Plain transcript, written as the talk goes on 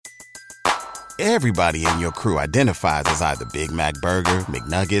Everybody in your crew identifies as either Big Mac Burger,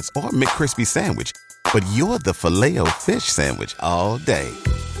 McNuggets, or McCrispy Sandwich. But you're the Filet-O-Fish Sandwich all day.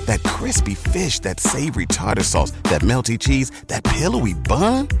 That crispy fish, that savory tartar sauce, that melty cheese, that pillowy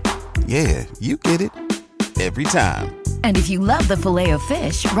bun. Yeah, you get it. Every time. And if you love the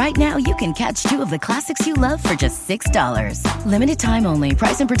Filet-O-Fish, right now you can catch two of the classics you love for just $6. Limited time only.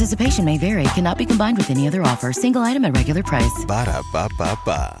 Price and participation may vary. Cannot be combined with any other offer. Single item at regular price.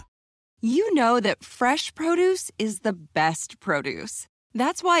 Ba-da-ba-ba-ba. You know that fresh produce is the best produce.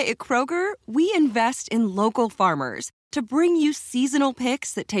 That's why at Kroger, we invest in local farmers to bring you seasonal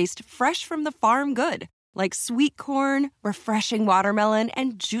picks that taste fresh from the farm good, like sweet corn, refreshing watermelon,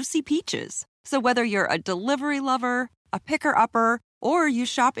 and juicy peaches. So whether you're a delivery lover, a picker-upper, or you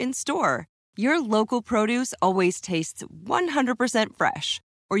shop in-store, your local produce always tastes 100% fresh,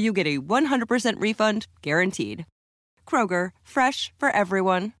 or you get a 100% refund guaranteed. Kroger, fresh for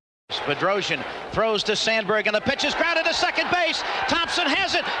everyone. Bedrosian throws to Sandberg, and the pitch is grounded to second base. Thompson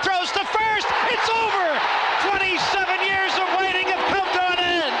has it, throws to first. It's over. 27 years of waiting have come to an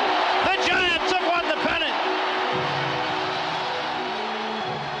end. The Giants have won the pennant.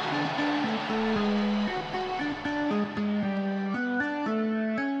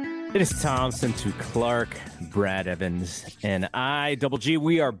 It is Thompson to Clark, Brad Evans, and I, Double G.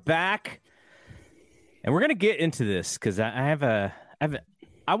 We are back, and we're going to get into this because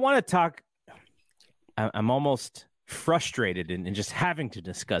I want to talk. I'm almost frustrated in just having to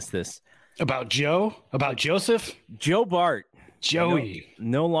discuss this. About Joe? About Joseph? Joe Bart. Joey.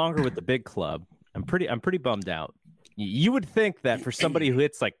 No longer with the big club. I'm pretty bummed out. You would think that for somebody who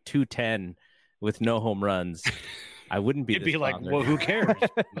hits like 210 with no home runs, I wouldn't be. It'd be like, well, who cares?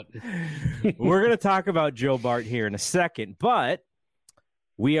 We're going to talk about Joe Bart here in a second, but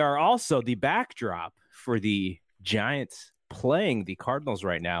we are also the backdrop for the Giants playing the Cardinals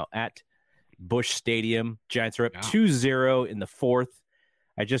right now at Busch Stadium. Giants are up 2-0 in the fourth.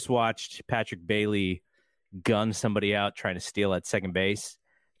 I just watched Patrick Bailey gun somebody out trying to steal at second base,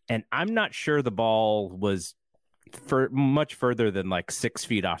 and I'm not sure the ball was much further than like 6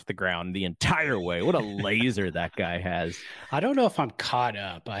 feet off the ground the entire way. What a laser that guy has. I don't know if I'm caught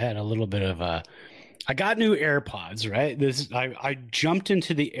up. I had a little bit of I got new AirPods, right? I jumped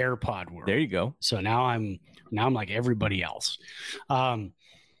into the AirPod world. There you go. So now I'm like everybody else,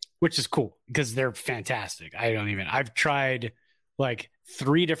 which is cool because they're fantastic. I've tried like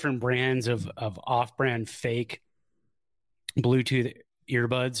 3 different brands of off-brand fake Bluetooth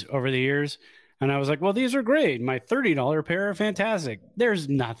earbuds over the years. And I was like, well, these are great. My $30 pair are fantastic. There's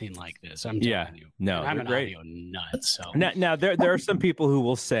nothing like this. I'm telling you. No, I'm an great. audio nut. So now there are some people who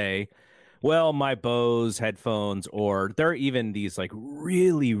will say, well, my Bose headphones, or there are even these like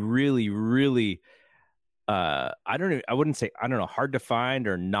really, really, really, I wouldn't say, hard to find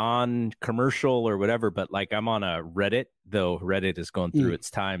or non-commercial or whatever, but like I'm on a Reddit, though Reddit is going through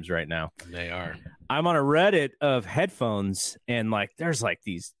its times right now. They are. I'm on a Reddit of headphones, and like there's like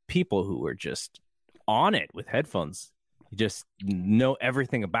these people who are just on it with headphones. You just know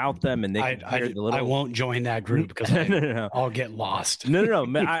everything about them, and I won't join that group because I'll get lost. No.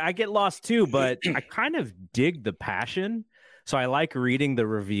 I get lost too, but I kind of dig the passion. So I like reading the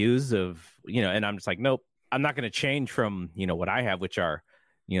reviews of, and I'm just like, nope, I'm not going to change from, what I have, which are,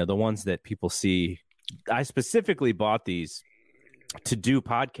 the ones that people see. I specifically bought these to do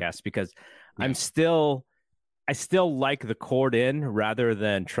podcasts because I still like the cord in rather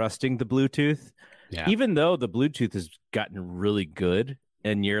than trusting the Bluetooth. Yeah. Even though the Bluetooth has gotten really good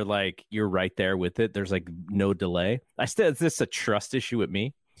and you're right there with it, there's like no delay. It's just a trust issue with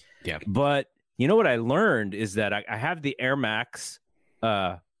me. Yeah. But you know what I learned is that I have the Air Max,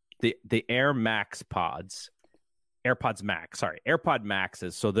 the Air Max pods, AirPods Max, AirPod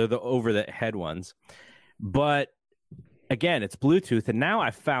Maxes. So they're the over the head ones. But again, it's Bluetooth. And now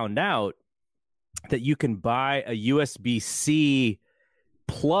I found out that you can buy a USB-C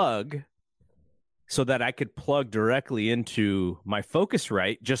plug so that I could plug directly into my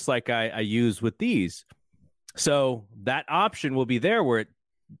Focusrite, just like I use with these. So that option will be there where it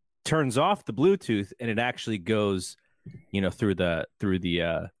turns off the Bluetooth and it actually goes, through the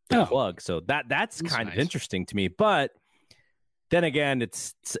plug. So that's kind of interesting to me. But then again,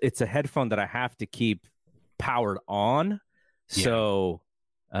 it's a headphone that I have to keep powered on. Yeah. So,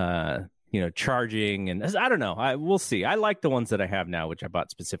 charging and I don't know. We'll see. I like the ones that I have now, which I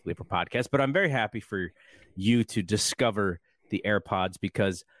bought specifically for podcasts, but I'm very happy for you to discover the AirPods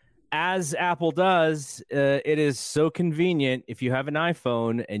because as Apple does, it is so convenient. If you have an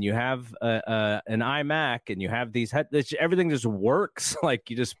iPhone and you have an iMac and you have these, everything just works. Like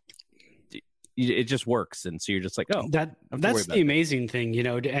it just works. And so you're just like, oh, that's the amazing thing,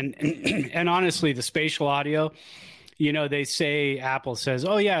 and honestly, the spatial audio, they say, Apple says,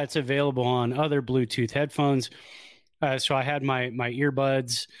 oh yeah, it's available on other Bluetooth headphones. So I had my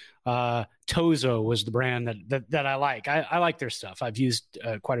earbuds. Tozo was the brand that I like. I like their stuff. I've used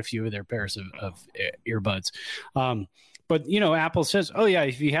quite a few of their pairs of earbuds. But Apple says, oh yeah,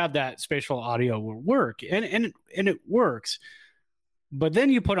 if you have that, spatial audio will work, and it works. But then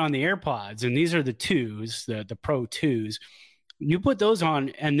you put on the AirPods, and these are the twos, the Pro 2s. You put those on,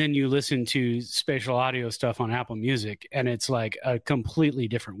 and then you listen to spatial audio stuff on Apple Music, and it's like a completely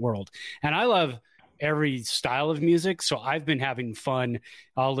different world. And I love every style of music, so I've been having fun.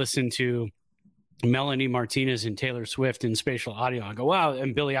 I'll listen to Melanie Martinez and Taylor Swift in spatial audio. I go, wow,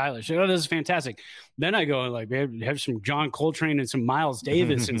 and Billie Eilish. Oh, this is fantastic. Then I go like, have some John Coltrane and some Miles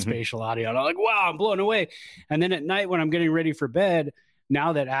Davis in spatial audio. And I'm like, wow, I'm blown away. And then at night when I'm getting ready for bed,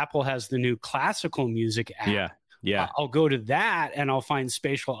 now that Apple has the new classical music app, I'll go to that and I'll find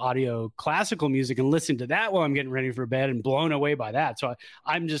spatial audio classical music and listen to that while I'm getting ready for bed, and blown away by that. So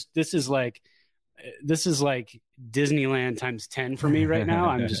this is like Disneyland times 10 for me right now.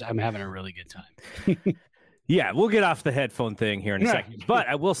 I'm having a really good time. Yeah, we'll get off the headphone thing here in a second. But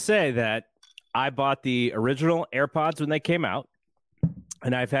I will say that I bought the original AirPods when they came out,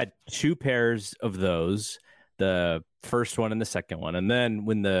 and I've had 2 pairs of those, the first one and the second one. And then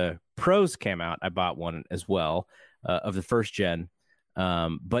when the Pros came out, I bought one as well of the first gen.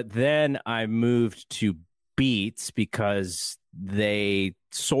 But then I moved to Beats because they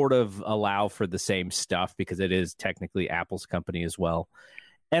sort of allow for the same stuff, because it is technically Apple's company as well.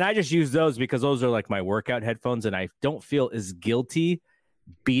 And I just use those because those are like my workout headphones, and I don't feel as guilty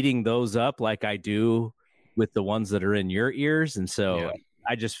beating those up like I do with the ones that are in your ears. And so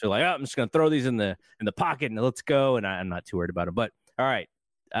I just feel like, I'm just going to throw these in the pocket and let's go. And I'm not too worried about it. But all right,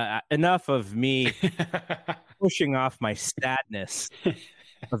 enough of me pushing off my sadness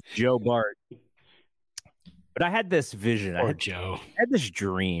of Joe Bart. But I had this vision. I had this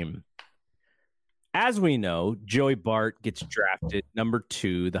dream. As we know, Joey Bart gets drafted number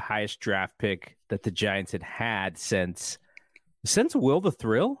 2, the highest draft pick that the Giants had since Will the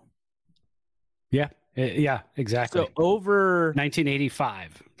Thrill. Yeah, exactly. So over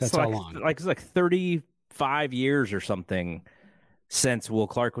 1985. That's how long. It's like 35 years or something since Will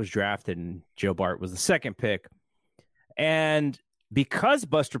Clark was drafted and Joe Bart was the second pick. And because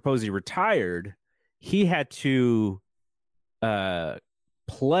Buster Posey retired, he had to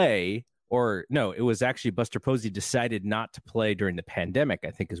play, or no, it was actually Buster Posey decided not to play during the pandemic, I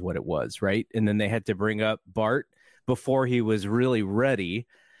think is what it was, right? And then they had to bring up Bart before he was really ready.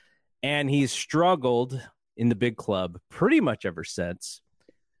 And he's struggled in the big club pretty much ever since.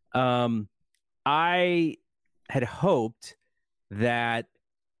 I had hoped that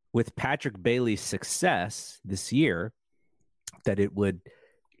with Patrick Bailey's success this year, that it would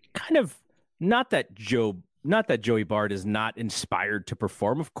kind of, not that Joey Bart is not inspired to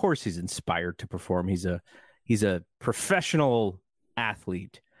perform. Of course he's inspired to perform. He's a professional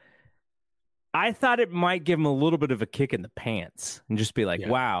athlete. I thought it might give him a little bit of a kick in the pants and just be like,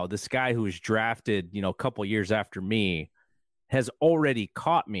 wow, this guy who was drafted, a couple years after me has already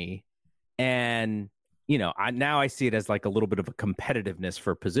caught me. And, now I see it as like a little bit of a competitiveness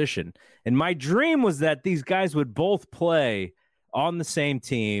for position. And my dream was that these guys would both play on the same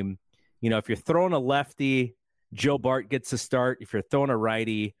team. If you're throwing a lefty, Joe Bart gets a start. If you're throwing a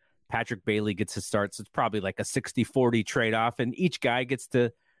righty, Patrick Bailey gets a start. So it's probably like a 60-40 trade-off, and each guy gets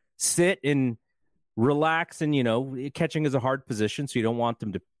to sit and relax. And, catching is a hard position, so you don't want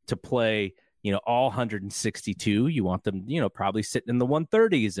them to play, all 162. You want them, probably sitting in the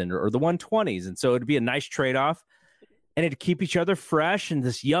 130s or the 120s. And so it'd be a nice trade-off, and it'd keep each other fresh and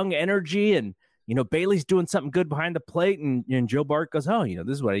this young energy. And Bailey's doing something good behind the plate, and Joe Bart goes, oh,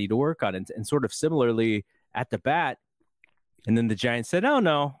 this is what I need to work on. And sort of similarly at the bat. And then the Giants said, oh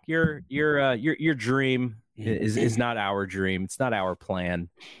no, your dream is not our dream. It's not our plan.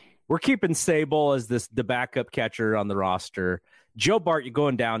 We're keeping Sable as the backup catcher on the roster. Joe Bart, you're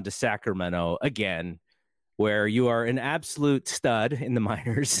going down to Sacramento again, where you are an absolute stud in the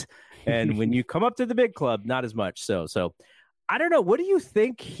minors. And when you come up to the big club, not as much. So I don't know. What do you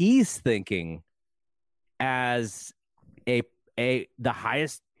think he's thinking as the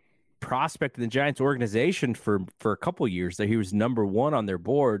highest prospect in the Giants organization for a couple of years? That he was number 1 on their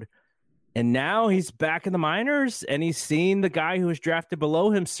board, and now he's back in the minors, and he's seen the guy who was drafted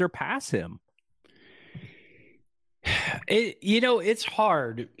below him surpass him. It's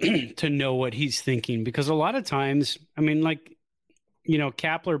hard to know what he's thinking, because a lot of times,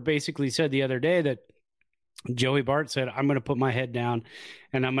 Kapler basically said the other day that Joey Bart said, I'm going to put my head down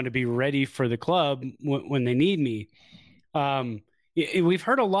and I'm going to be ready for the club when they need me. We've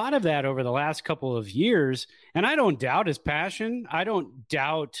heard a lot of that over the last couple of years, and I don't doubt his passion. I don't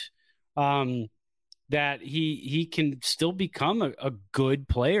doubt that he can still become a good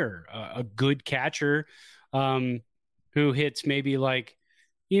player, a good catcher who hits maybe like,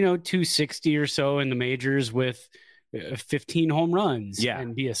 260 or so in the majors with 15 home runs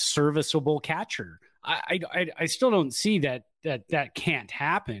and be a serviceable catcher. I still don't see that can't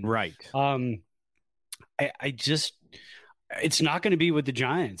happen. Right. I just, it's not going to be with the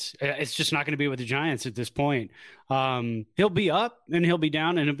Giants. It's just not going to be with the Giants at this point. He'll be up and he'll be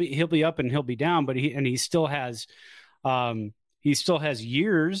down, and he'll be up and he'll be down, but he still has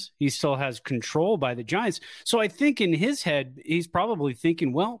years. He still has control by the Giants. So I think in his head, he's probably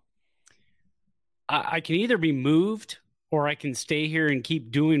thinking, well, I can either be moved or I can stay here and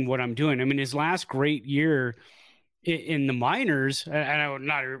keep doing what I'm doing. I mean, his last great year in the minors, and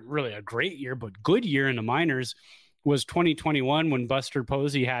not really a great year, but good year in the minors, was 2021 when Buster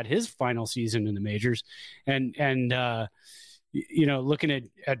Posey had his final season in the majors. And looking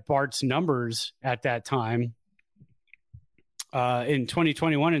at Bart's numbers at that time, in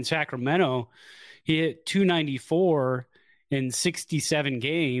 2021 in Sacramento, he hit 294 in 67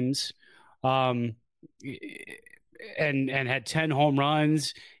 games, and had 10 home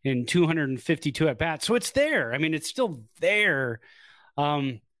runs in 252 at bats. So it's there. I mean, it's still there.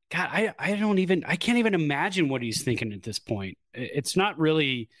 God, I can't even imagine what he's thinking at this point. It's not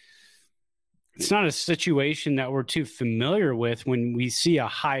a situation that we're too familiar with when we see a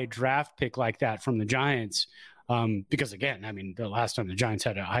high draft pick like that from the Giants. Because again, I mean, the last time the Giants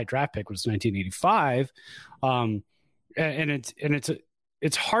had a high draft pick was 1985. And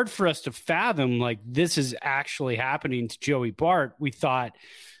it's hard for us to fathom like this is actually happening to Joey Bart. We thought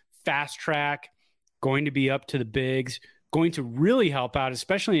fast track, going to be up to the bigs, going to really help out,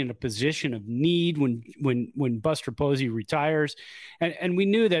 especially in a position of need when Buster Posey retires. And we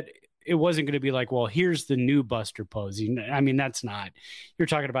knew that it wasn't going to be like, well, here's the new Buster Posey. I mean, that's not. You're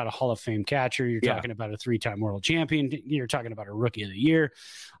talking about a Hall of Fame catcher. You're talking about a 3-time world champion. You're talking about a rookie of the year.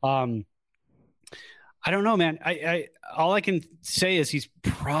 I don't know, man. I all I can say is he's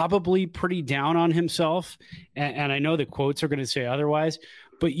probably pretty down on himself. And I know the quotes are going to say otherwise,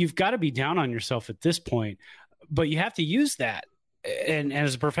 but you've got to be down on yourself at this point. But you have to use that. And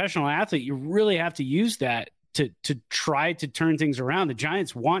as a professional athlete, you really have to use that to try to turn things around. The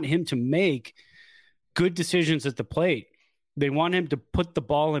Giants want him to make good decisions at the plate. They want him to put the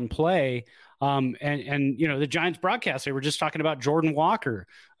ball in play. And the Giants broadcast, they were just talking about Jordan Walker,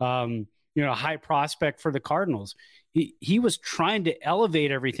 a high prospect for the Cardinals. He was trying to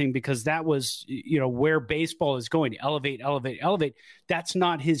elevate everything because that was, where baseball is going. Elevate. That's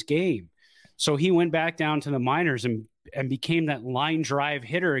not his game. So he went back down to the minors and became that line drive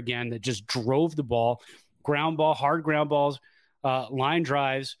hitter again that just drove the ball, ground ball, hard ground balls, line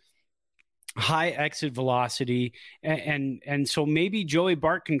drives, high exit velocity. And so maybe Joey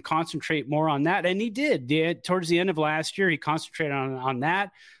Bart can concentrate more on that. And he did. Towards the end of last year, he concentrated on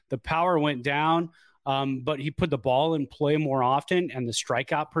that. The power went down, but he put the ball in play more often, and the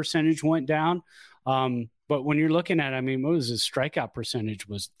strikeout percentage went down. But when you're looking at, I mean, what was his strikeout percentage?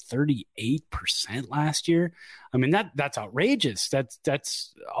 Was 38% last year. I mean, that's outrageous.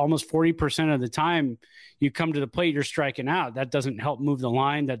 That's almost 40% of the time you come to the plate, you're striking out. That doesn't help move the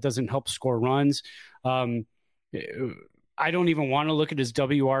line. That doesn't help score runs. I don't even want to look at his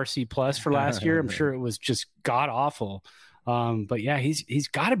WRC plus for last year. I'm sure it was just god awful. But yeah, he's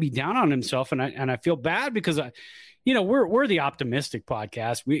got to be down on himself, and I feel bad because we're the optimistic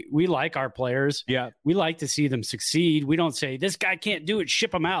podcast. We like our players. Yeah. We like to see them succeed. We don't say this guy can't do it,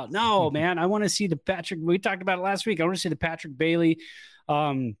 ship him out. No, man. I want to see the Patrick. We talked about it last week. I want to see the Patrick Bailey,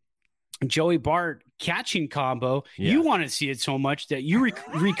 Joey Bart catching combo. Yeah. You want to see it so much that you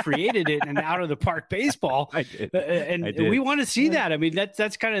recreated it in Out of the Park Baseball. I did. I did. We want to see that. I mean,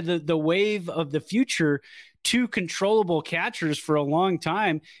 that's kind of the wave of the future. Two controllable catchers for a long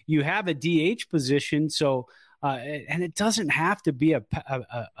time. You have a DH position, so. And it doesn't have to be a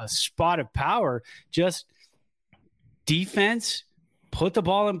spot of power, just defense, put the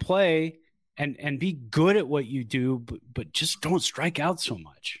ball in play and be good at what you do, but just don't strike out so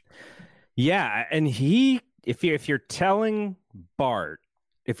much. Yeah. And if you're telling Bart,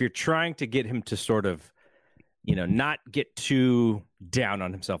 if you're trying to get him to sort of, not get too down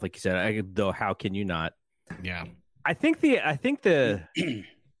on himself, like you said, though, how can you not? Yeah. I think the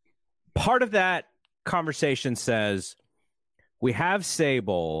part of that conversation says we have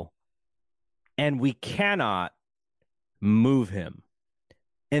Sable and we cannot move him.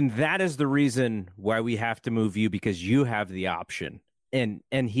 And that is the reason why we have to move you, because you have the option and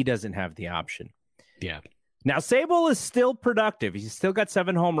he doesn't have the option. Yeah. Now, Sable is still productive. He's still got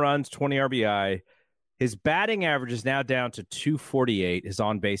 7 home runs, 20 RBI. His batting average is now down to 248. His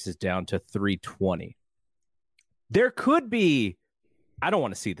on base is down to 320. There could be, I don't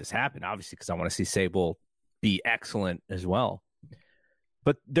want to see this happen, obviously, because I want to see Sable be excellent as well.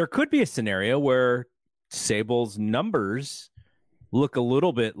 But there could be a scenario where Sable's numbers look a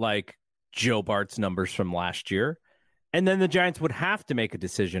little bit like Joe Bart's numbers from last year. And then the Giants would have to make a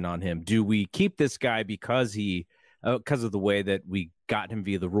decision on him. Do we keep this guy because of the way that we got him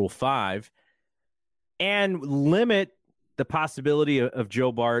via the Rule 5 and limit the possibility of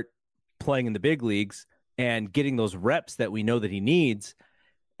Joe Bart playing in the big leagues and getting those reps that we know that he needs?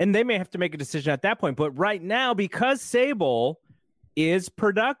 And they may have to make a decision at that point. But right now, because Sable is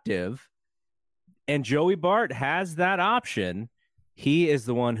productive and Joey Bart has that option, he is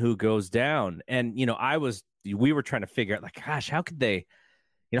the one who goes down. And, we were trying to figure out, like, gosh, how could they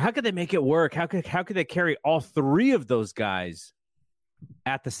make it work? How could they carry all 3 of those guys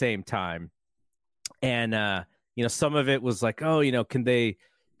at the same time? And, some of it was like, could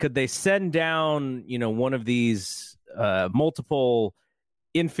they send down, one of these multiple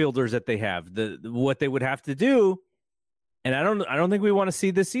infielders that they have? What they would have to do, and I don't think we want to see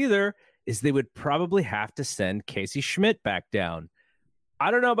this either, is they would probably have to send Casey Schmidt back down. I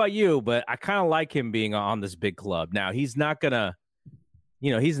don't know about you, but I kind of like him being on this big club. Now, he's not gonna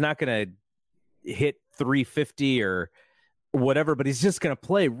hit 350 or whatever, but he's just gonna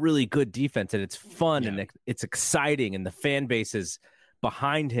play really good defense, and it's fun and it's exciting, and the fan base is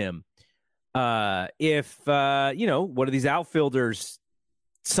behind him. If one of these outfielders,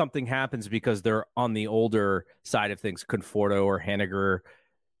 something happens because they're on the older side of things, Conforto or Haniger,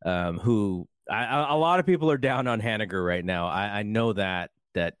 who a lot of people are down on Haniger right now. I know that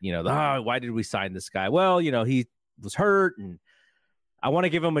why did we sign this guy? Well, he was hurt, and I want to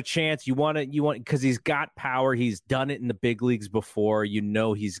give him a chance. You want because he's got power. He's done it in the big leagues before.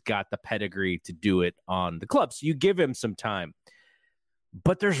 He's got the pedigree to do it on the club. So you give him some time.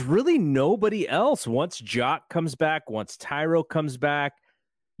 But there's really nobody else. Once Jock comes back, once Tyro comes back,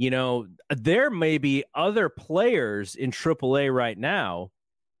 there may be other players in AAA right now.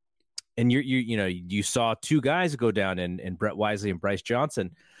 And you saw 2 guys go down in Brett Wisely and Bryce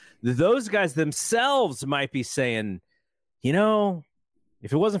Johnson. Those guys themselves might be saying, if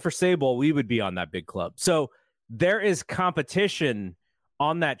it wasn't for Sable, we would be on that big club. So there is competition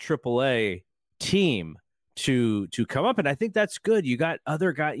on that AAA team to come up, and I think that's good. You got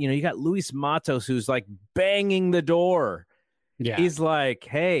other guys, you got Luis Matos, who's like banging the door. Yeah, he's like,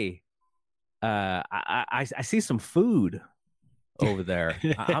 hey, I see some food over there.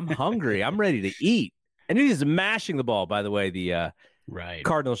 I'm hungry. I'm ready to eat. And he's mashing the ball, by the way. The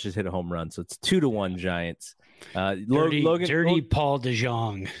Cardinals just hit a home run, so it's 2-1 Giants. Dirty Paul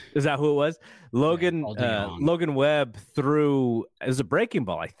DeJong. Is that who it was? Logan Webb threw, it was a breaking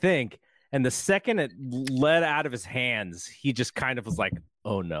ball, I think. And the second it led out of his hands, he just kind of was like,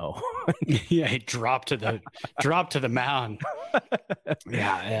 oh no. Yeah, he dropped to the mound.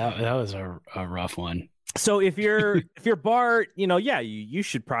 Yeah, that was a rough one. So if you're Bart, you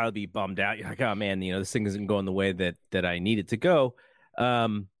should probably be bummed out. You're like, oh man, this thing isn't going the way that I need it to go.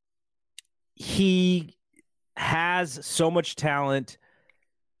 He has so much talent.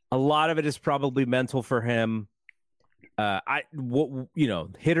 A lot of it is probably mental for him.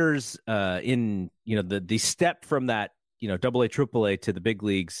 Hitters in the step from that AA, AAA to the big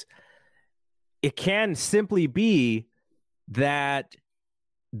leagues, it can simply be that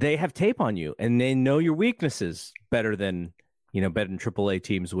they have tape on you and they know your weaknesses better than AAA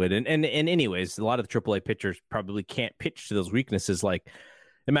teams would. And anyways, a lot of the AAA pitchers probably can't pitch to those weaknesses. Like,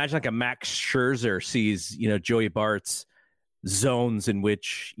 imagine like a Max Scherzer sees, Joey Bart's zones in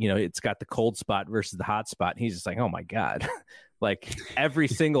which, it's got the cold spot versus the hot spot. And he's just like, oh my God, like every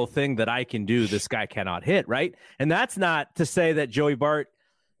single thing that I can do, this guy cannot hit. Right. And that's not to say that Joey Bart,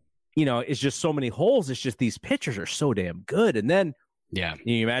 is just so many holes. It's just these pitchers are so damn good. And then, you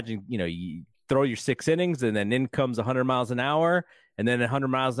imagine, you throw your 6 innings and then in comes 100 miles an hour and then 100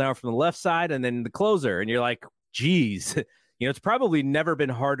 miles an hour from the left side and then the closer. And you're like, geez, it's probably never been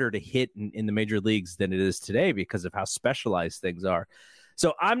harder to hit in the major leagues than it is today because of how specialized things are.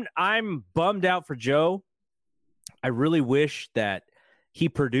 So I'm bummed out for Joe. I really wish that he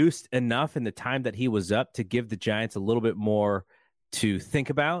produced enough in the time that he was up to give the Giants a little bit more to think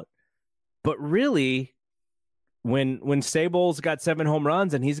about. But really, when Sable's got 7 home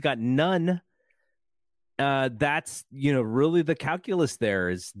runs and he's got none, that's really the calculus there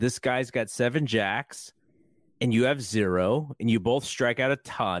is this guy's got 7 jacks. and you have 0, and you both strike out a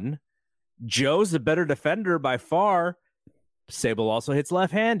ton. Joe's the better defender by far. Sable also hits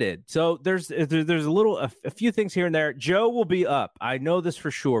left-handed. So there's a few things here and there. Joe will be up. I know this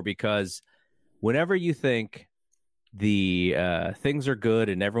for sure, because whenever you think the things are good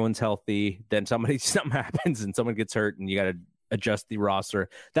and everyone's healthy, then something happens and someone gets hurt and you got to adjust the roster.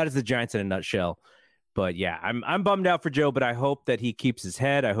 That is the Giants in a nutshell. But yeah, I'm bummed out for Joe, but I hope that he keeps his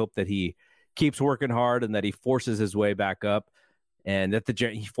head. I hope that he keeps working hard and that he forces his way back up, and that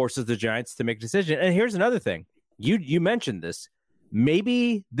he forces the Giants to make a decision. And here's another thing. You mentioned this.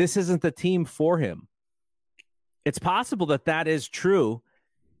 Maybe this isn't the team for him. It's possible that is true,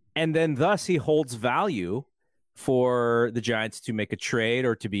 and then thus he holds value for the Giants to make a trade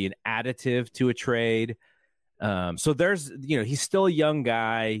or to be an additive to a trade. So there's, he's still a young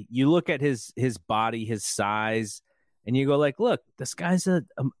guy. You look at his body, his size, and you go like, look, this guy's a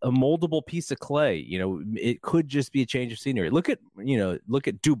moldable piece of clay. It could just be a change of scenery. Look at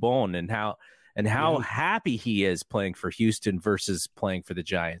Dubon and how happy he is playing for Houston versus playing for the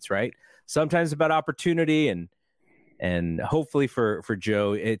Giants, right? Sometimes about opportunity, and hopefully for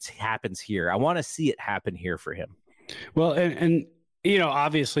Joe, it happens here. I want to see it happen here for him. Well, and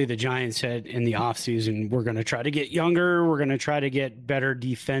obviously the Giants said in the offseason, we're going to try to get younger. We're going to try to get better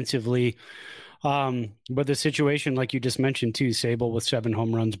defensively. But the situation, like you just mentioned too, Sable with 7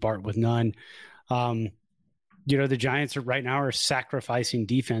 home runs, Bart with none. The Giants right now are sacrificing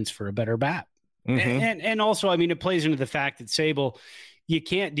defense for a better bat. Mm-hmm. And also, it plays into the fact that Sable, you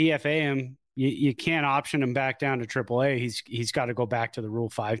can't DFA him. You can't option him back down to AAA. He's got to go back to the Rule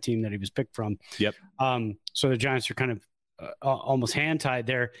 5 team that he was picked from. Yep. So the Giants are kind of almost hand-tied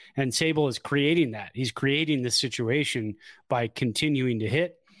there, and Sable is creating that. He's creating this situation by continuing to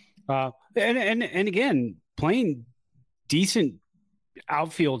hit. And again, playing decent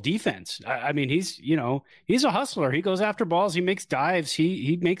outfield defense. He's a hustler. He goes after balls. He makes dives.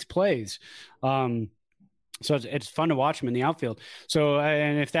 He makes plays. So it's fun to watch him in the outfield. So,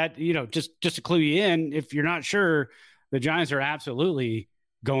 and if that, just to clue you in, if you're not sure, the Giants are absolutely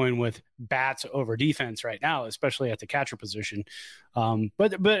going with bats over defense right now, especially at the catcher position.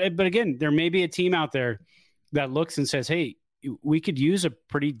 But again, there may be a team out there that looks and says, hey, we could use a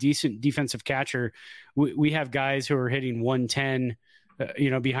pretty decent defensive catcher. We have guys who are hitting 110,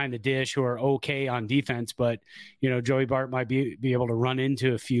 behind the dish, who are okay on defense, but Joey Bart might be able to run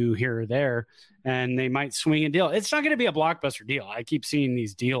into a few here or there, and they might swing a deal. It's not going to be a blockbuster deal. I keep seeing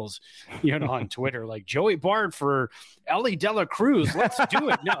these deals, on Twitter, like Joey Bart for Ellie De La Cruz. Let's do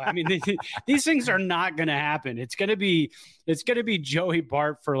it. No, these things are not going to happen. It's going to be Joey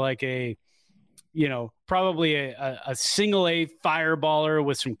Bart for like a, probably a single A fireballer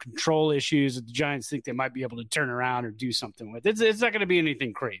with some control issues that the Giants think they might be able to turn around or do something with. It's not going to be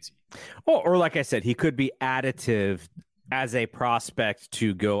anything crazy. Or like I said, he could be additive as a prospect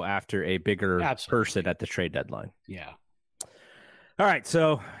to go after a bigger person at the trade deadline. Yeah. All right.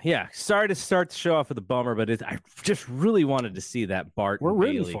 So, yeah, sorry to start the show off with a bummer, but I just really wanted to see that Bart and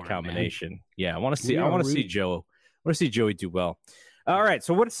Bailey combination. I want to see Joey do well. All right,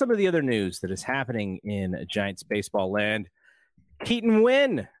 so what's some of the other news that is happening in Giants baseball land? Keaton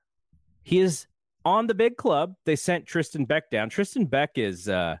Wynn, he is on the big club. They sent Tristan Beck down. Tristan Beck is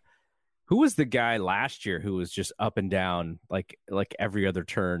who was the guy last year who was just up and down like every other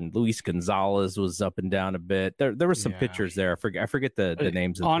turn? Luis Gonzalez was up and down a bit. There were some pitchers there. I forget the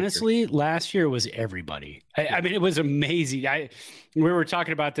names of the honestly, pitchers. Last year was everybody. It was amazing. We were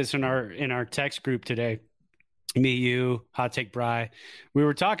talking about this in our text group today. Me, you, Hot Take Bry. We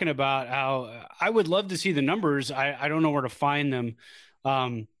were talking about how I would love to see the numbers. I don't know where to find them.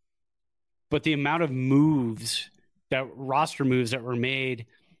 But the amount of roster moves that were made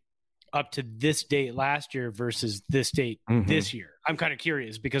up to this date last year versus this date this year. I'm kind of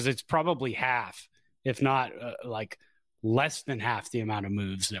curious because it's probably half, if not less than half the amount of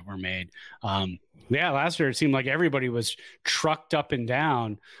moves that were made. Last year it seemed like everybody was trucked up and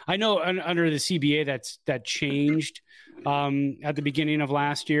down. I know under the CBA that changed at the beginning of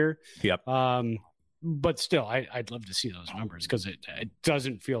last year. Yep. But still, I'd love to see those numbers because it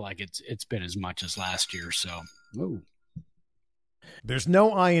doesn't feel like it's been as much as last year. So, ooh. There's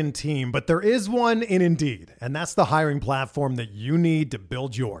no I in team, but there is one in Indeed, and that's the hiring platform that you need to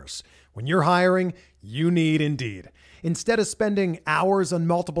build yours. When you're hiring, you need Indeed. Instead of spending hours on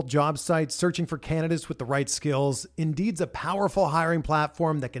multiple job sites searching for candidates with the right skills, Indeed's a powerful hiring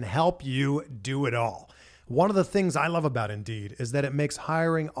platform that can help you do it all. One of the things I love about Indeed is that it makes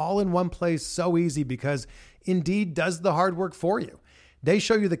hiring all in one place so easy because Indeed does the hard work for you. They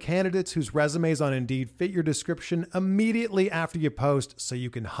show you the candidates whose resumes on Indeed fit your description immediately after you post so you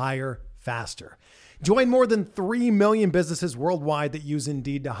can hire faster. Join more than 3 million businesses worldwide that use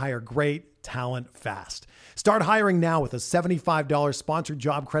Indeed to hire great talent fast. Start hiring now with a $75 sponsored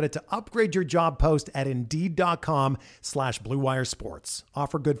job credit to upgrade your job post at Indeed.com/Blue Wire Sports.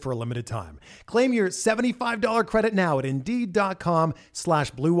 Offer good for a limited time. Claim your $75 credit now at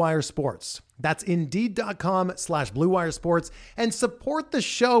Indeed.com/Blue Wire Sports. That's Indeed.com/Blue Wire Sports, and support the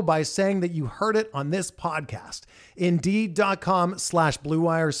show by saying that you heard it on this podcast. Indeed.com/Blue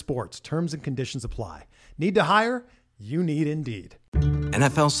Wire Sports. Terms and conditions apply. Need to hire? You need Indeed.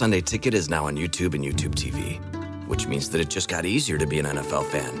 NFL Sunday Ticket is now on YouTube and YouTube TV, which means that it just got easier to be an NFL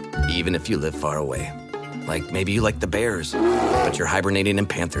fan, even if you live far away. Like maybe you like the Bears, but you're hibernating in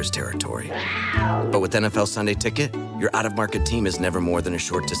Panthers territory. But with NFL Sunday Ticket, your out-of-market team is never more than a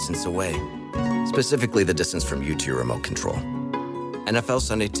short distance away. Specifically, the distance from you to your remote control. NFL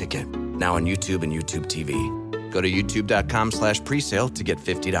Sunday Ticket, now on YouTube and YouTube TV. Go to youtube.com/presale to get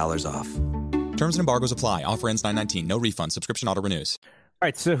 $50 off. Terms and embargoes apply. Offer ends 9/19. No refund. Subscription auto renews. All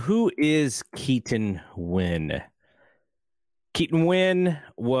right, so who is Keaton Winn? Keaton Winn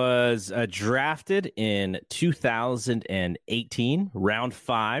was drafted in 2018, round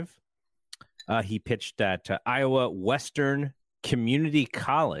 5. He pitched at Iowa Western Community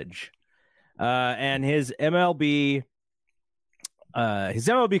College, and his MLB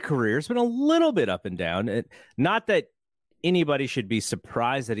career has been a little bit up and down. Not that anybody should be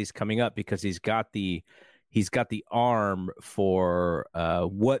surprised that he's coming up, because he's got the arm for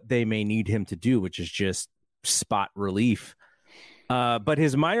what they may need him to do, which is just spot relief. But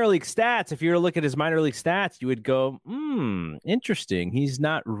his minor league stats, if you were to look at his minor league stats, you would go, interesting. He's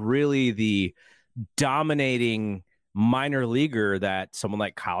not really the dominating minor leaguer that someone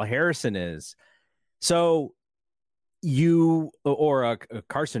like Kyle Harrison is. So Carson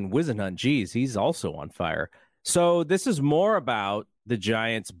Whisenhunt, geez, he's also on fire. So this is more about the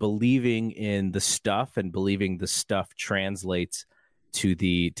Giants believing in the stuff and believing the stuff translates to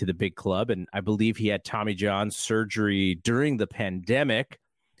the big club. And I believe he had Tommy John surgery during the pandemic.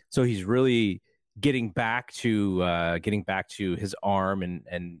 So he's really getting back to his arm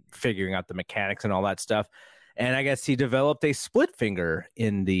and figuring out the mechanics and all that stuff. And I guess he developed a split finger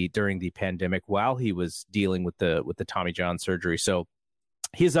during the pandemic while he was dealing with the Tommy John surgery. So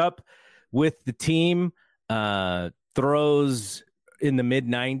he's up with the team. Throws in the mid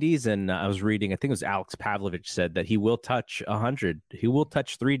 90s, and I was reading, I think it was Alex Pavlovich said that he will touch 100. He will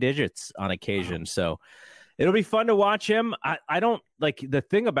touch 3 digits on occasion. Wow. So it'll be fun to watch him. I don't like, the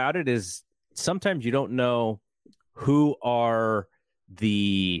thing about it is sometimes you don't know who are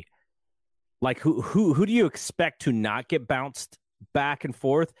the, like, who do you expect to not get bounced back and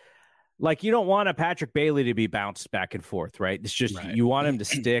forth? Like, you don't want a Patrick Bailey to be bounced back and forth, right? It's just, right. You want him to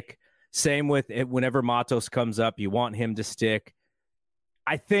stick. Same with it, whenever Matos comes up, you want him to stick.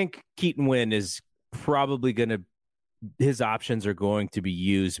 I think Keaton Winn is probably his options are going to be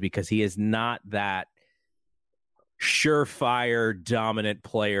used, because he is not that surefire dominant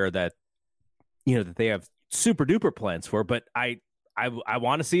player that they have super duper plans for. But I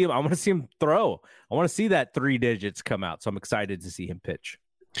want to see him. I want to see him throw. I want to see that 3 digits come out. So I'm excited to see him pitch.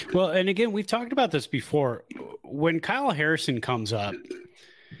 Well, and again, we've talked about this before. When Kyle Harrison comes up,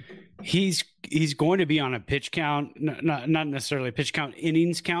 he's going to be on a pitch count, not necessarily a pitch count,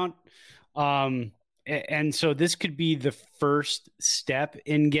 innings count. And so this could be the first step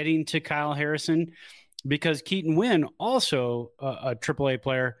in getting to Kyle Harrison, because Keaton Winn, also a AAA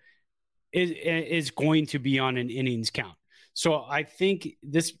player, is going to be on an innings count. So I think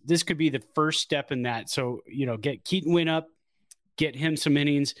this could be the first step in that. So, get Keaton Winn up, get him some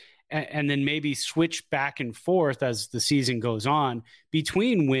innings, and then maybe switch back and forth as the season goes on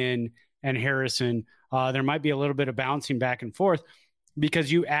between Winn and Harrison. There might be a little bit of bouncing back and forth, because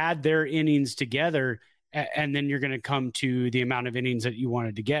you add their innings together, and then you're going to come to the amount of innings that you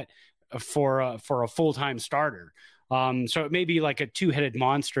wanted to get for a full-time starter. So it may be like a 2-headed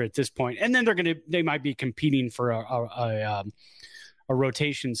monster at this point. And then they might be competing for a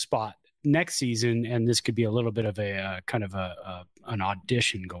rotation spot next season, and this could be a little bit of a kind of an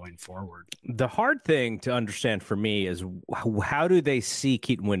audition going forward. The hard thing to understand for me is how do they see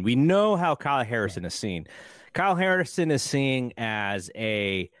Keaton Winn? We know how Kyle Harrison is seen. Kyle Harrison is seen as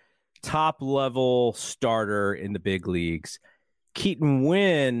a top-level starter in the big leagues. Keaton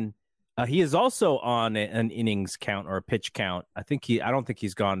Winn, he is also on an innings count or a pitch count. I don't think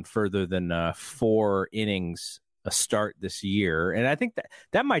he's gone further than 4 innings a start this year, and I think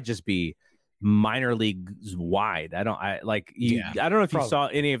that might just be minor leagues wide. I don't know if you saw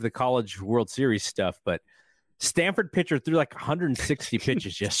any of the College World Series stuff, but Stanford pitcher threw like 160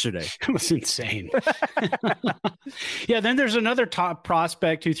 pitches yesterday. It was insane. Yeah, then there's another top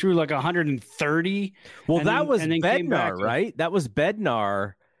prospect who threw like 130. Well, that was Bednar, right? That was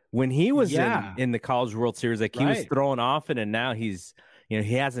Bednar when he was in the College World Series. Like he was throwing often, and now he's,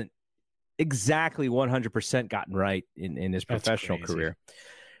 he hasn't exactly 100% gotten right in his professional career.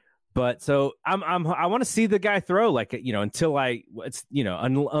 But so I want to see the guy throw until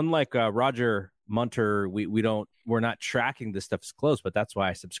unlike Roger Munter, we're not tracking this stuff as close, but that's why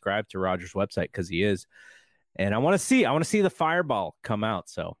I subscribe to Roger's website, because he is. And I want to see the fireball come out.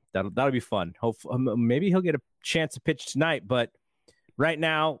 So that'll be fun. Hopefully, maybe he'll get a chance to pitch tonight, but right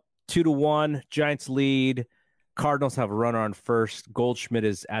now 2-1 Giants lead. Cardinals have a runner on first. Goldschmidt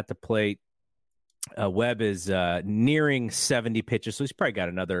is at the plate. Webb is nearing 70 pitches, so he's probably got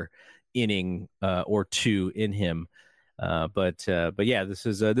another inning or two in him. But yeah, this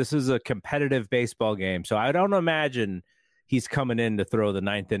is a competitive baseball game, so I don't imagine he's coming in to throw the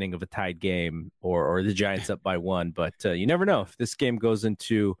ninth inning of a tied game or the Giants up by one. But you never know. If this game goes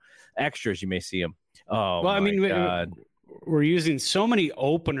into extras, you may see him. Oh, well, God. We're using so many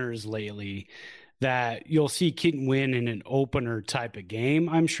openers lately that you'll see Keaton win in an opener type of game,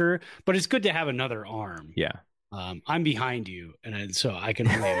 I'm sure. But it's good to have another arm. Yeah. I'm behind you, and so I can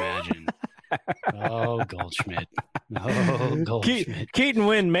only imagine. Oh, Goldschmidt. Keaton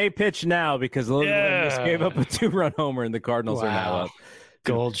Wynn may pitch now because Elizabeth just gave up a 2-run homer, and the Cardinals are now up.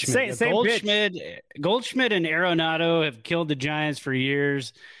 Goldschmidt and Arenado have killed the Giants for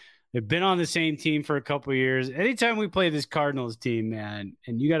years. They've been on the same team for a couple of years. Anytime we play this Cardinals team, man,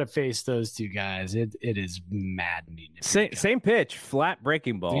 and you got to face those two guys, it is maddening. Same pitch, flat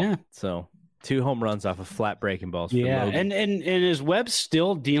breaking ball. Yeah. So 2 home runs off of flat breaking balls. Yeah, and is Webb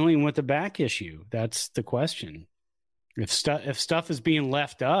still dealing with the back issue? That's the question. If stuff is being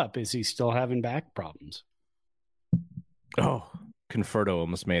left up, is he still having back problems? Oh, Conforto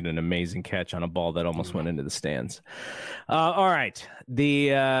almost made an amazing catch on a ball that almost went into the stands. All right.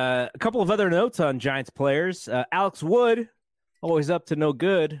 A couple of other notes on Giants players. Alex Wood, always up to no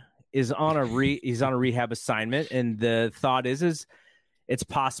good, is on a rehab assignment, and the thought is it's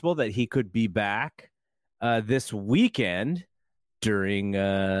possible that he could be back this weekend during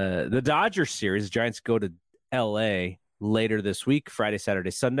the Dodgers series. The Giants go to LA later this week, Friday,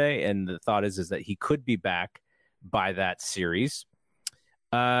 Saturday, Sunday, and the thought is that he could be back by that series.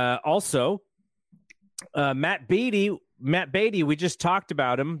 Also, Matt Beatty, we just talked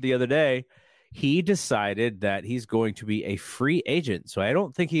about him the other day. He decided that he's going to be a free agent. So I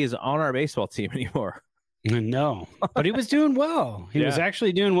don't think he is on our baseball team anymore. No, but he was doing well. He was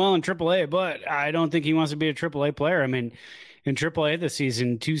actually doing well in AAA, but I don't think he wants to be a AAA player. I mean, in AAA this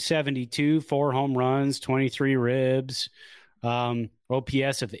season, 272, 4 home runs, 23 ribs,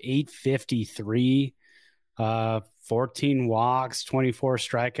 OPS of 853, 14 walks, 24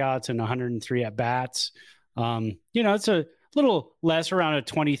 strikeouts, and 103 at bats. It's a little less, around a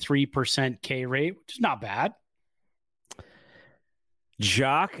 23% K rate, which is not bad.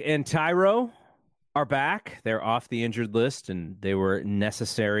 Jock and Tyro are back. They're off the injured list, and they were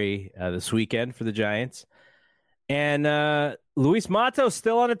necessary this weekend for the Giants. And Luis Matos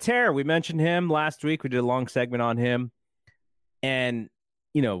still on a tear. We mentioned him last week. We did a long segment on him. And,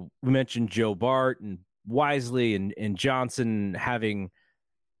 we mentioned Joe Bart and Wisely and Johnson having,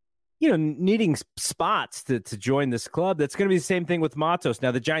 needing spots to join this club. That's going to be the same thing with Matos.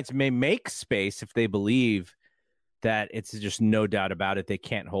 Now, the Giants may make space if they believe that it's just no doubt about it. They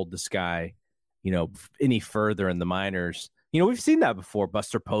can't hold this guy, any further in the minors. We've seen that before.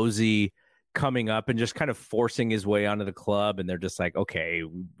 Buster Posey coming up and just kind of forcing his way onto the club. And they're just like, okay,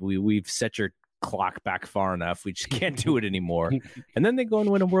 we've set your clock back far enough. We just can't do it anymore. And then they go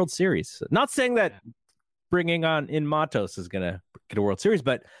and win a World Series. Not saying that bringing on in Matos is going to get a World Series,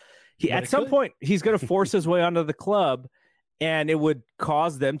 but at some point he's going to force his way onto the club, and it would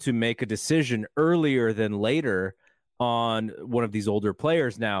cause them to make a decision earlier than later on one of these older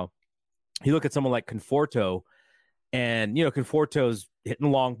players. Now, you look at someone like Conforto, and Conforto's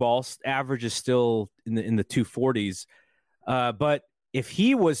hitting long balls, average is still in the 240s. But if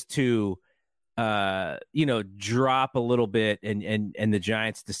he was to drop a little bit, and the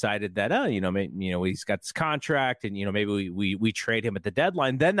Giants decided that, he's got this contract, and maybe we trade him at the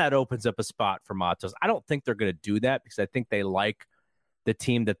deadline, then that opens up a spot for Matos. I don't think they're going to do that because I think they like the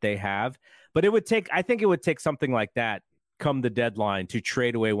team that they have. But I think it would take something like that come the deadline to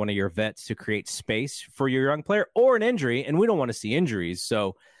trade away one of your vets to create space for your young player or an injury, and we don't want to see injuries.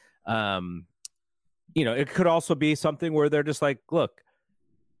 So, it could also be something where they're just like, look,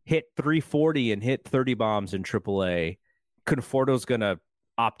 hit 340 and hit 30 bombs in AAA. Conforto's going to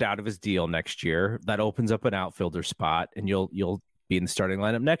opt out of his deal next year. That opens up an outfielder spot, and you'll be in the starting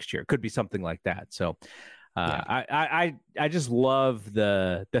lineup next year. It could be something like that. So I just love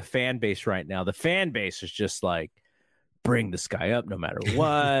the fan base right now. The fan base is just like, bring this guy up no matter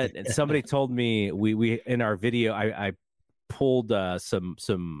what. And somebody told me we in our video, I pulled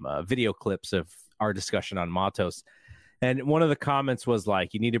some video clips of our discussion on Matos, and one of the comments was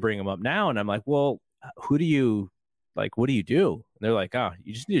like, you need to bring him up now. And I'm like, well, what do you do? And they're like, oh,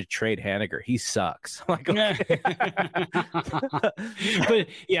 you just need to trade Haniger. He sucks. I'm like, okay. But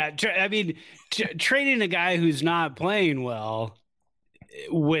yeah, I mean, trading a guy who's not playing well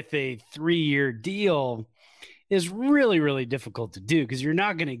with a 3-year deal is really, really difficult to do because you're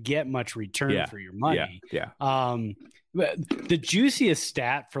not going to get much return for your money. The juiciest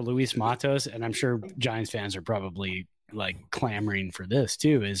stat for Luis Matos, and I'm sure Giants fans are probably like clamoring for this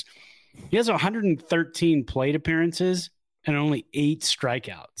too, is he has 113 plate appearances and only 8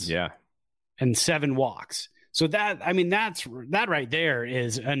 strikeouts. Yeah. And 7 walks. So that right there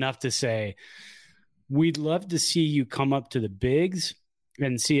is enough to say, we'd love to see you come up to the bigs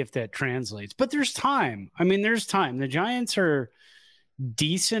and see if that translates. But there's time. I mean, there's time. The Giants are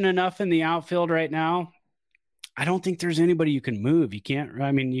decent enough in the outfield right now. I don't think there's anybody you can move. You can't,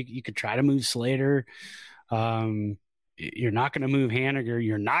 I mean, you could try to move Slater. You're not going to move Haniger.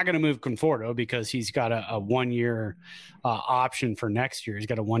 You're not going to move Conforto because he's got a 1-year option for next year. He's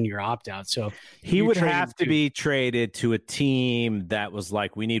got a 1-year opt-out. So he would have to be traded to a team that was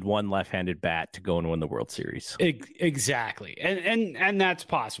like, we need one left-handed bat to go and win the World Series. Exactly. And that's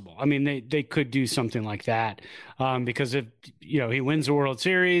possible. I mean, they could do something like that because if, he wins the World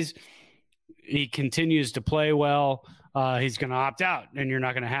Series, he continues to play well, he's going to opt out and you're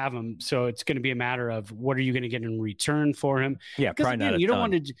not going to have him. So it's going to be a matter of what are you going to get in return for him? Yeah. Probably again, not you don't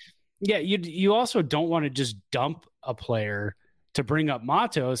want to, you also don't want to just dump a player to bring up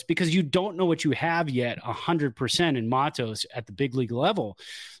Matos because you don't know what you have yet 100% in Matos at the big league level.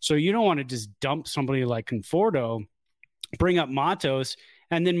 So you don't want to just dump somebody like Conforto, bring up Matos,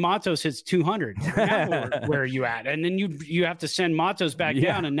 and then Matos hits 200. Now where are you at? And then you have to send Matos back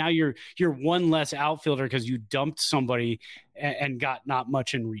down, and now you're one less outfielder because you dumped somebody and got not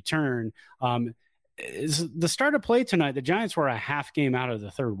much in return. The start of play tonight, the Giants were a half game out of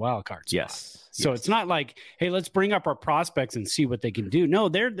the third wild card spot. Yes. So it's not like, hey, let's bring up our prospects and see what they can do. No,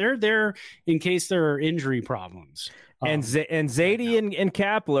 they're there in case there are injury problems. And Zadie and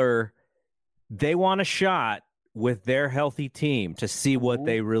Kapler, they want a shot with their healthy team to see what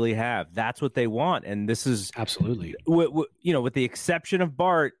they really have. That's what they want. And this is absolutely, with the exception of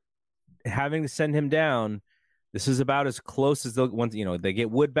Bart having to send him down, this is about as close as they get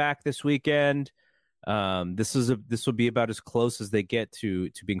Wood back this weekend. This will be about as close as they get to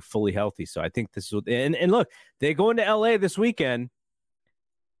being fully healthy. So I think this will, and look, they go into LA this weekend,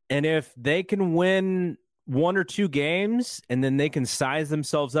 and if they can win 1 or 2 games and then they can size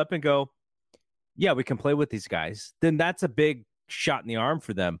themselves up and go, yeah, we can play with these guys, then that's a big shot in the arm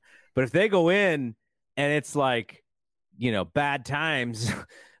for them. But if they go in and it's like, bad times,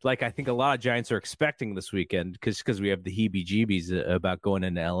 like I think a lot of Giants are expecting this weekend because we have the heebie-jeebies about going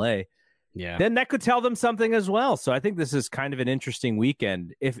into LA, then that could tell them something as well. So I think this is kind of an interesting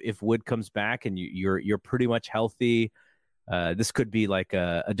weekend. If Wood comes back and you're pretty much healthy, this could be like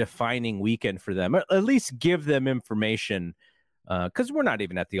a defining weekend for them, or at least give them information. Because we're not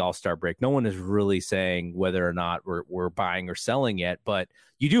even at the All-Star break. No one is really saying whether or not we're buying or selling yet. But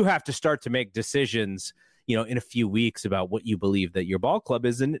you do have to start to make decisions, in a few weeks about what you believe that your ball club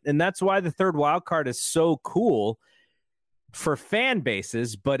is. And that's why the third wild card is so cool for fan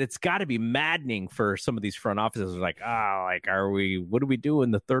bases. But it's got to be maddening for some of these front offices. Like, what do we do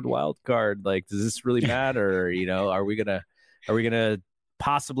in the third wild card? Like, does this really matter? Are we gonna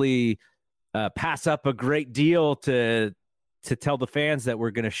possibly pass up a great deal to tell the fans that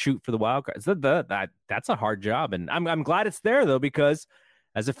we're going to shoot for the wild cards? That's a hard job. And I'm glad it's there, though, because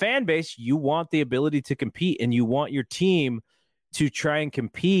as a fan base, you want the ability to compete and you want your team to try and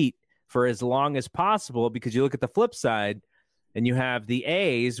compete for as long as possible, because you look at the flip side and you have the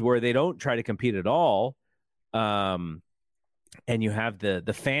A's where they don't try to compete at all. And you have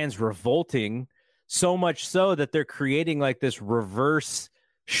the fans revolting so much so that they're creating like this reverse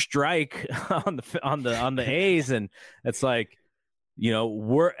strike on the A's, and it's like,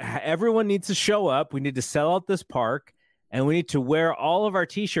 everyone needs to show up. We need to sell out this park, and we need to wear all of our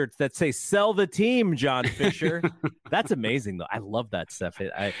T-shirts that say "Sell the team, John Fisher." That's amazing, though. I love that stuff.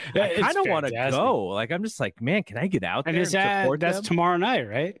 I kind of want to go. Like, I'm just like, man, can I get out there and support them? That's tomorrow night,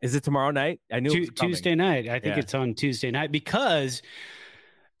 right? Is it tomorrow night? I knew it was Tuesday night. I think it's on Tuesday night because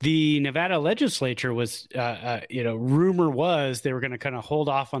The Nevada legislature was, rumor was they were going to kind of hold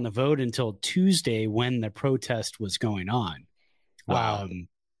off on the vote until Tuesday when the protest was going on. Wow.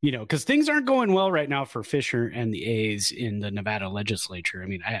 Because things aren't going well right now for Fisher and the A's in the Nevada legislature. I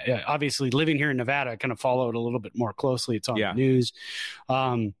mean, I obviously living here in Nevada, I kind of follow it a little bit more closely. It's on the news.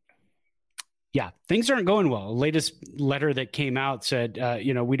 Things aren't going well. The latest letter that came out said,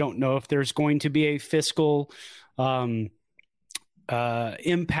 we don't know if there's going to be a fiscal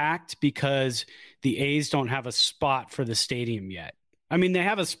impact because the A's don't have a spot for the stadium yet. I mean, they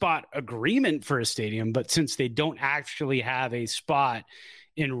have a spot agreement for a stadium, but since they don't actually have a spot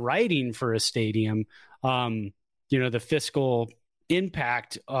in writing for a stadium, the fiscal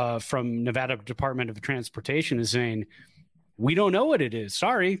impact from Nevada Department of Transportation is saying, we don't know what it is.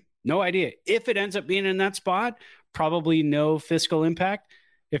 Sorry, no idea. If it ends up being in that spot, probably no fiscal impact.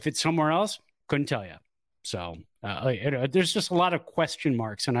 If it's somewhere else, couldn't tell you. So there's just a lot of question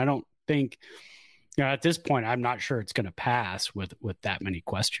marks, and I don't think at this point, I'm not sure it's going to pass with that many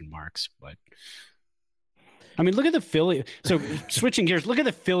question marks. But I mean, look at the Phillies. So switching gears, look at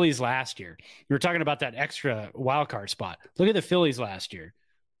the Phillies last year. You were talking about that extra wild card spot. Look at the Phillies last year.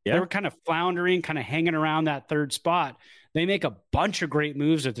 Yeah. They were kind of floundering, kind of hanging around that third spot. They make a bunch of great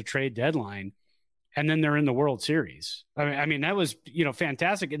moves at the trade deadline, and then they're in the World Series. I mean, that was,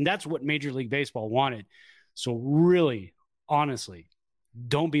 fantastic. And that's what Major League Baseball wanted. So really, honestly,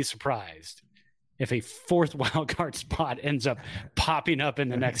 don't be surprised if a fourth wild card spot ends up popping up in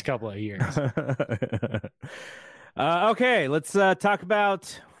the next couple of years. Okay, let's talk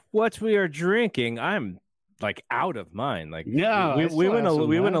about what we are drinking. I'm like out of mine. Like, no, we went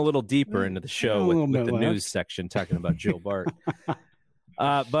a little deeper into the show with the news section talking about Joe Bart.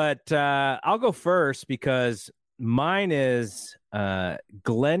 But I'll go first because mine is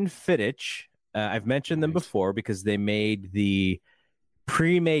Glenfiddich. I've mentioned them before because they made the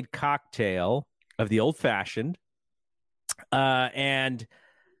pre-made cocktail of the old fashioned. And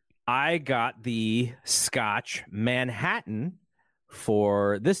I got the Scotch Manhattan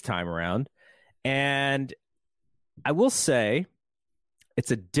for this time around. And I will say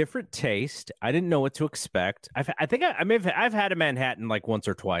it's a different taste. I didn't know what to expect. I've had a Manhattan like once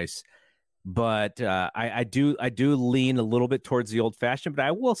or twice, but I do lean a little bit towards the old fashioned. But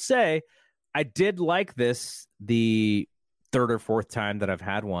I will say I did like this the third or fourth time that I've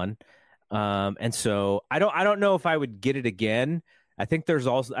had one, and so I don't know if I would get it again. I think they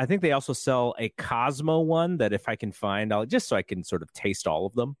also sell a Cosmo one that if I can find, I'll just so I can sort of taste all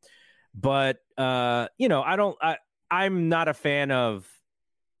of them. But I'm not a fan of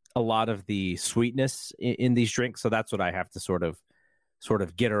a lot of the sweetness in these drinks, so that's what I have to sort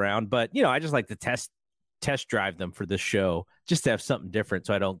of get around. But I just like to test drive them for this show, just to have something different,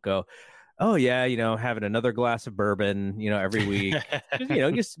 so I don't go, oh yeah, having another glass of bourbon, every week,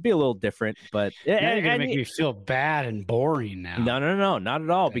 just be a little different. But you're gonna make me feel bad and boring now. No, not at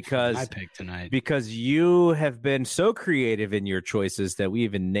all. Because my pick tonight. Because you have been so creative in your choices that we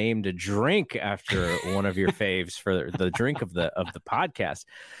even named a drink after one of your faves for the drink of the podcast.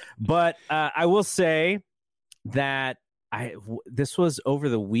 But I will say that this was over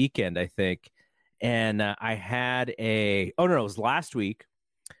the weekend, I think, and I had it was last week.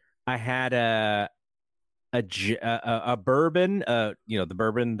 I had a bourbon, the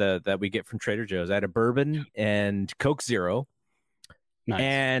bourbon that we get from Trader Joe's. I had a bourbon and Coke Zero. Nice.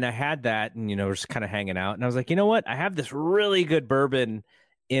 And I had that and, we're just kind of hanging out. And I was like, you know what? I have this really good bourbon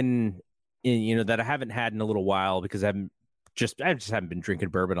in that I haven't had in a little while because I just haven't been drinking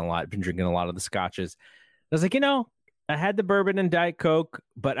bourbon a lot. I've been drinking a lot of the scotches. I was like, I had the bourbon and Diet Coke,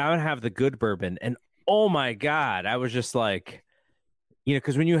 but I would have the good bourbon. And oh my God, I was just like,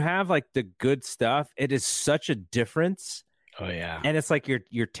 because when you have like the good stuff, it is such a difference. Oh yeah. And it's like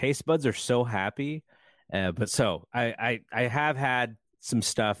your taste buds are so happy. But so I have had some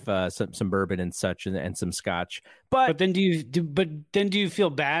stuff, some bourbon and such, and some scotch. But then do you feel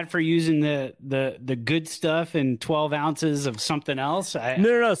bad for using the good stuff in 12 ounces of something else?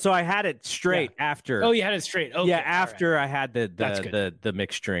 No. So I had it straight after. Oh, you had it straight. Okay, yeah, after I had the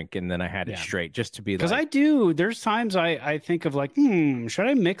mixed drink, and then I had it straight just to be because like. I do. There's times I think of like, should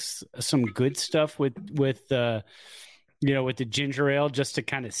I mix some good stuff with the ginger ale just to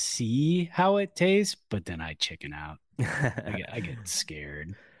kind of see how it tastes? But then I chicken out. I get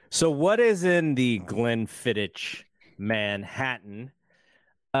scared. So what is in the Glenfiddich Manhattan?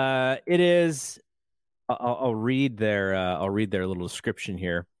 It is. I'll read their little description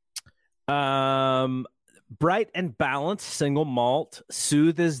here. Bright and balanced single malt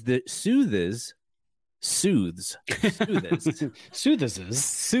soothes the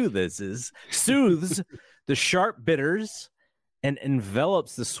sharp bitters and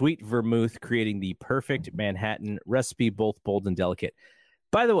envelops the sweet vermouth, creating the perfect Manhattan recipe, both bold and delicate.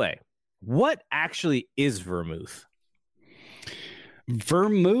 By the way, what actually is vermouth?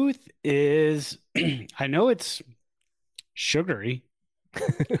 Vermouth is, I know it's sugary.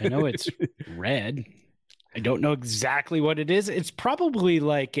 I know it's red. I don't know exactly what it is. It's probably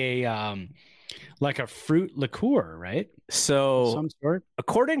like a fruit liqueur, right? So, some sort.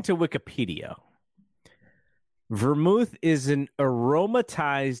 According to Wikipedia, vermouth is an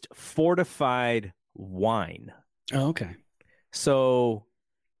aromatized fortified wine. Oh, okay. So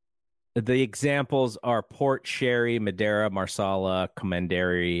the examples are port, sherry, Madeira, Marsala,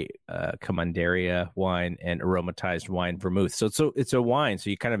 Commanderia wine, and aromatized wine vermouth. So it's a wine. So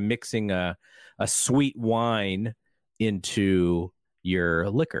you're kind of mixing a sweet wine into your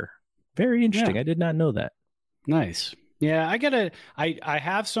liquor. Very interesting. Yeah. I did not know that. Nice. Yeah, I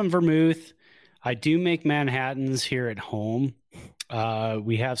have some vermouth. I do make Manhattans here at home.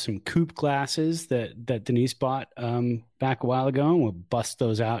 We have some coupe glasses that Denise bought back a while ago, and we'll bust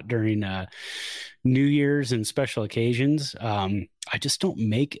those out during New Year's and special occasions. I just don't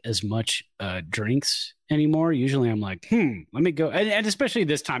make as much drinks anymore. Usually I'm like, let me go. And especially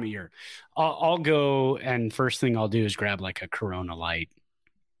this time of year, I'll go, and first thing I'll do is grab like a Corona Light.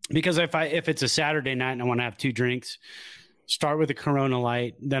 Because if it's a Saturday night and I want to have 2 drinks, start with a Corona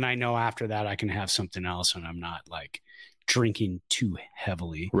Light. Then I know after that I can have something else, and I'm not like drinking too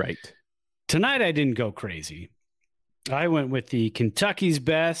heavily. Right. Tonight I didn't go crazy. I went with the Kentucky's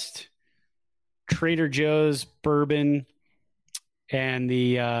Best, Trader Joe's bourbon, and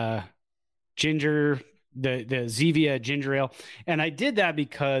the ginger, the Zevia ginger ale. And I did that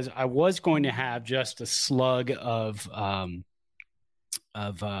because I was going to have just a slug of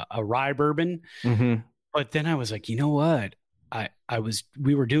a rye bourbon. Mm-hmm. But then I was like, you know what?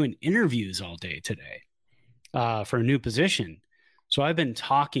 We were doing interviews all day today for a new position. So I've been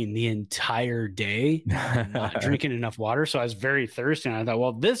talking the entire day and not drinking enough water. So I was very thirsty. And I thought,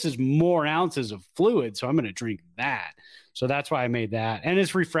 well, this is more ounces of fluid, so I'm going to drink that. So that's why I made that. And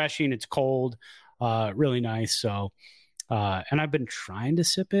it's refreshing. It's cold, really nice. So, and I've been trying to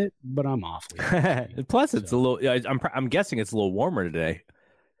sip it, but I'm awfully. Plus, it's a little. I'm guessing it's a little warmer today.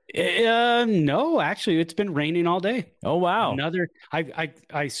 No, actually, it's been raining all day. Oh wow!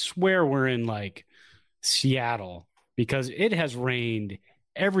 I swear we're in like Seattle, because it has rained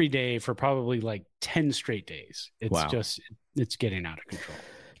every day for probably like 10 straight days. It's getting out of control.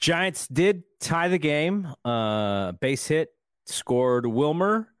 Giants did tie the game. Base hit scored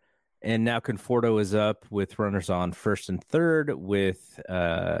Wilmer, and now Conforto is up with runners on first and third with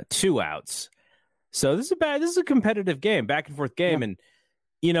 2 outs. So this is a competitive game, back and forth game. Yeah. And,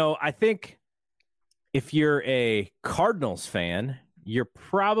 I think if you're a Cardinals fan, you're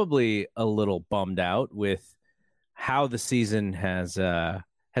probably a little bummed out with how the season has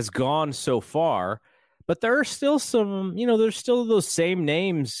gone so far, but there are still some, there's still those same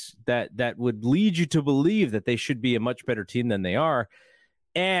names that would lead you to believe that they should be a much better team than they are,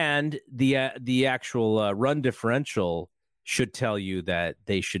 and the actual run differential should tell you that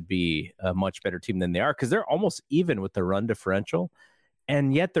they should be a much better team than they are, because they're almost even with the run differential,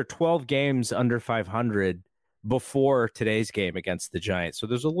 and yet they're 12 games under 500 before today's game against the Giants. So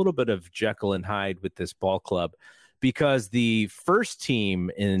there's a little bit of Jekyll and Hyde with this ball club, because the first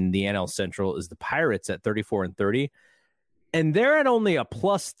team in the NL Central is the Pirates at 34-30, and they're at only a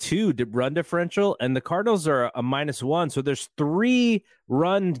 +2 run differential, and the Cardinals are a -1. So there's 3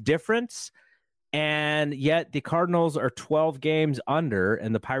 run difference, and yet the Cardinals are 12 games under,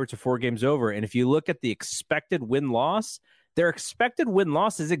 and the Pirates are 4 games over. And if you look at the expected win-loss, their expected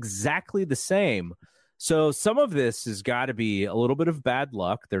win-loss is exactly the same. So some of this has got to be a little bit of bad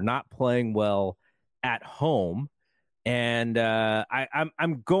luck. They're not playing well at home. And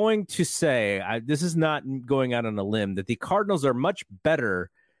I'm going to say, this is not going out on a limb, that the Cardinals are much better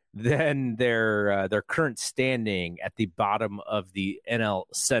than their current standing at the bottom of the NL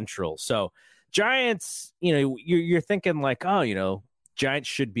Central. So Giants, you're thinking like, Giants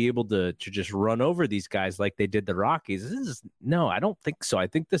should be able to just run over these guys like they did the Rockies. No, I don't think so. I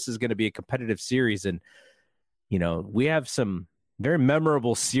think this is going to be a competitive series, and we have some very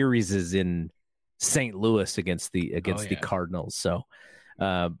memorable series in St. Louis against the Cardinals. So,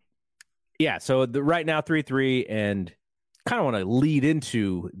 so right now 3-3, and kind of want to lead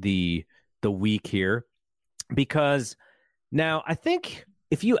into the week here, because now I think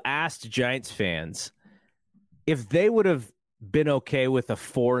if you asked Giants fans if they would have been okay with a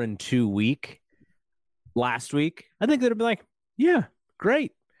 4-2 week last week, I think they'd have been like, yeah,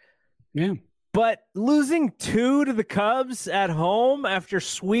 great. Yeah. But losing 2 to the Cubs at home after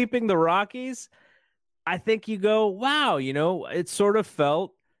sweeping the Rockies, I think you go, wow, it sort of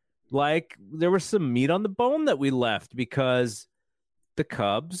felt like there was some meat on the bone that we left, because the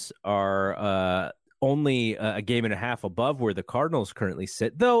Cubs are only a game and a half above where the Cardinals currently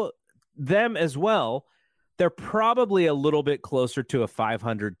sit, though them as well. They're probably a little bit closer to a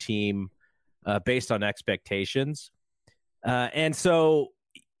 500 team based on expectations. And so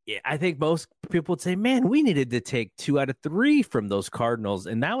I think most people would say, man, we needed to take 2 out of 3 from those Cardinals,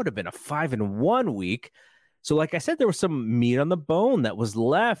 and that would have been a 5-1 week. So like I said, there was some meat on the bone that was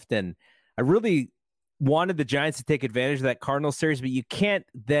left, and I really wanted the Giants to take advantage of that Cardinals series, but you can't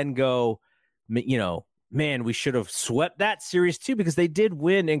then go, man, we should have swept that series too, because they did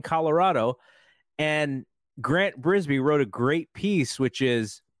win in Colorado. And Grant Brisbee wrote a great piece, which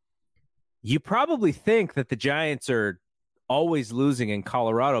is, you probably think that the Giants are always losing in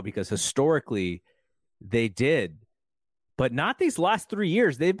Colorado because historically they did, but not these last 3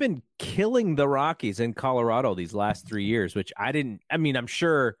 years. They've been killing the Rockies in Colorado these last 3 years, which I'm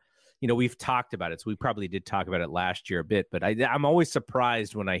sure, we've talked about it. So we probably did talk about it last year a bit, but I'm always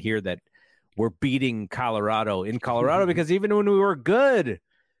surprised when I hear that we're beating Colorado in Colorado, because even when we were good,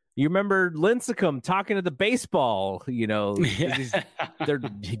 you remember Lincecum talking to the baseball, they're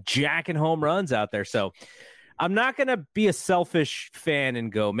jacking home runs out there. So I'm not going to be a selfish fan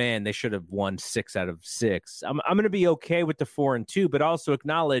and go, man, they should have won 6 out of 6. I'm going to be okay with the 4-2, but also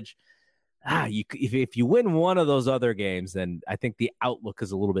acknowledge, if you win one of those other games, then I think the outlook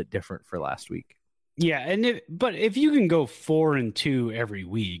is a little bit different for last week. Yeah, but if you can go 4-2 every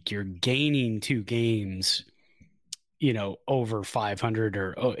week, you're gaining 2 games, over 500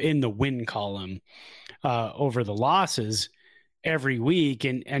 or in the win column over the losses every week,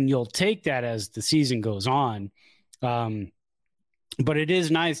 and you'll take that as the season goes on. But it is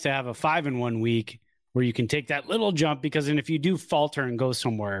nice to have a 5-1 week where you can take that little jump, because then if you do falter and go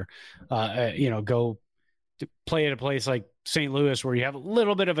somewhere, go to play at a place like St. Louis where you have a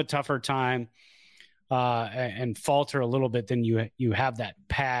little bit of a tougher time and falter a little bit, then you have that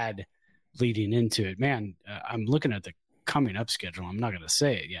pad leading into it. Man, I'm looking at the coming up schedule. I'm not going to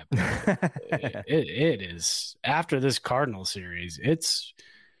say it yet, but it is, after this Cardinal series, it's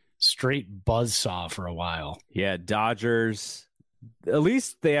straight buzzsaw for a while. Yeah, Dodgers, at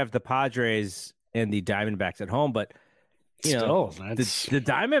least they have the Padres and the Diamondbacks at home, but the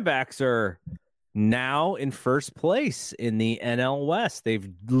Diamondbacks are now in first place in the NL West. They've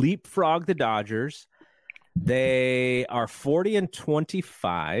leapfrogged the Dodgers. They are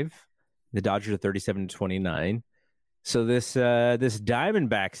 40-25. The Dodgers are 37-29. So this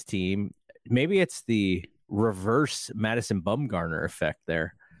Diamondbacks team, maybe it's the reverse Madison Bumgarner effect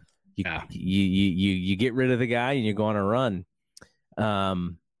there. You get rid of the guy and you go on a run.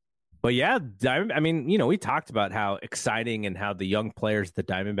 But yeah, we talked about how exciting and how the young players the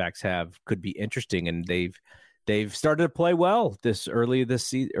Diamondbacks have could be interesting, and they've started to play well early in the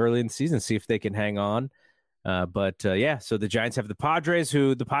season. See if they can hang on. So the Giants have the Padres,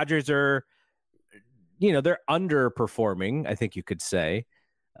 who the Padres are, they're underperforming, I think you could say.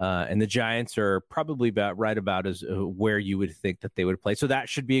 And the Giants are probably about as where you would think that they would play. So that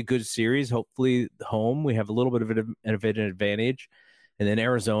should be a good series. Hopefully home, we have a little bit of an advantage. And then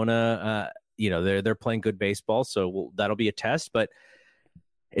Arizona, they're playing good baseball. So that'll be a test, but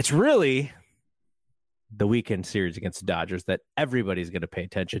it's really the weekend series against the Dodgers that everybody's going to pay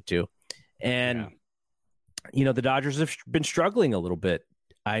attention to. And, the Dodgers have been struggling a little bit.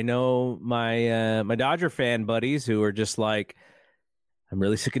 I know my Dodger fan buddies who are just like, I'm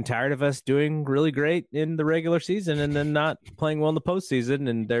really sick and tired of us doing really great in the regular season and then not playing well in the postseason.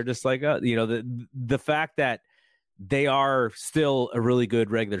 And they're just like, the fact that they are still a really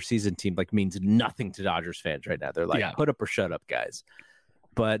good regular season team means nothing to Dodgers fans right now. They're like, put up or shut up, guys.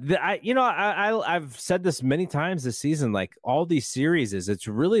 But I've said this many times this season, like all these series, it's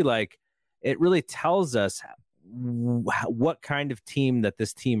really it really tells us what kind of team that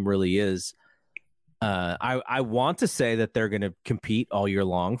this team really is. I want to say that they're going to compete all year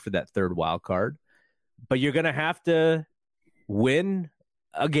long for that third wild card, but you're going to have to win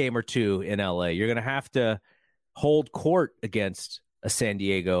a game or two in LA. You're going to have to hold court against a San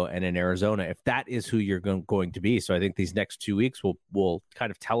Diego and an Arizona if that is who you're going to be. So I think these next 2 weeks will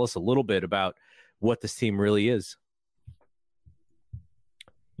kind of tell us a little bit about what this team really is.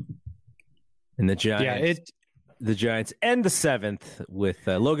 And the Giants, the Giants end the seventh with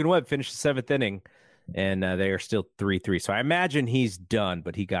Logan Webb finished the seventh inning, and they are still 3-3. So I imagine he's done,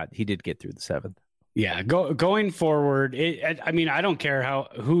 but he did get through the seventh. Yeah, going forward, I don't care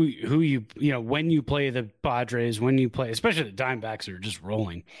who you when you play the Padres, when you play, especially the Diamondbacks are just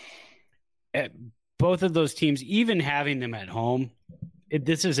rolling. Both of those teams, even having them at home,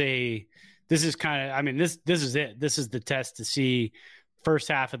 this is a this is kind of, I mean, this is it. This is the test to see first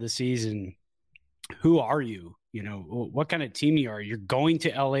half of the season. Who are you? You know, what kind of team you are. You're going to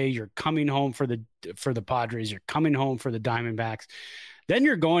LA. You're coming home for the Padres. You're coming home for the Diamondbacks. Then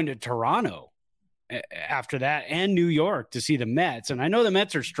you're going to Toronto after that, and New York to see the Mets. And I know the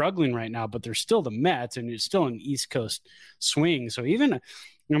Mets are struggling right now, but they're still the Mets, and it's still an East Coast swing. So even, I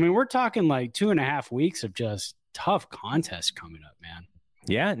mean, we're talking like 2.5 weeks of just tough contests coming up, man.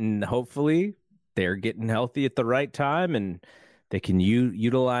 Yeah, and hopefully they're getting healthy at the right time, and they can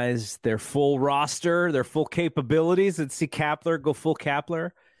utilize their full roster, their full capabilities, and see Kapler go full Kapler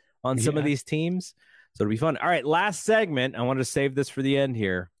on some of these teams. So it'll be fun. All right, last segment. I wanted to save this for the end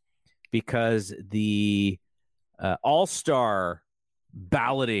here because the All-Star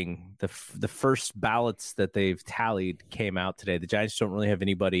balloting, the first ballots that they've tallied came out today. The Giants don't really have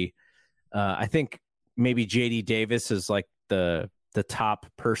anybody. I think maybe J.D. Davis is like the top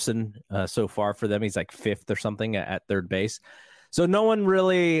person so far for them. He's like 5th or something at third base. So no one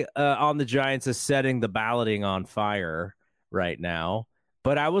really on the Giants is setting the balloting on fire right now.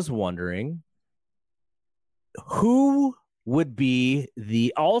 But I was wondering, who would be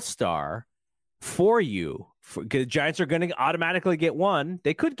the all-star for you? Because Giants are going to automatically get one.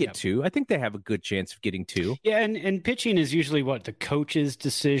 They could get two. I think they have a good chance of getting two. Yeah, and pitching is usually what? The coaches'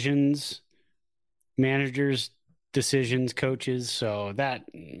 decisions, managers' decisions, coaches. So that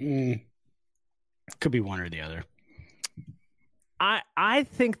could be one or the other. I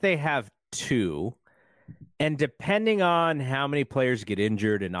think they have two, and depending on how many players get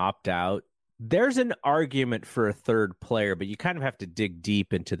injured and opt out, there's an argument for a third player, but you kind of have to dig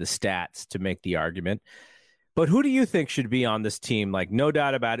deep into the stats to make the argument. But who do you think should be on this team? Like, no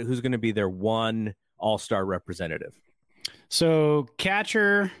doubt about it, who's going to be their one all-star representative? So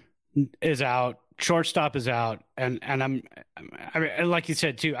catcher is out, shortstop is out, and I mean, like you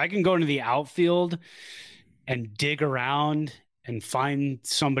said too, I can go into the outfield and dig around and find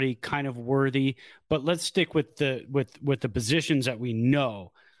somebody kind of worthy, but let's stick with the positions that we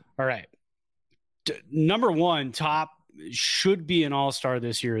know. All right. Number one, top should be an all-star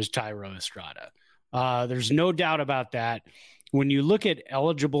this year is Thairo Estrada. There's no doubt about that. When you look at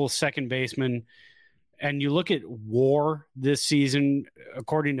eligible second baseman and you look at WAR this season,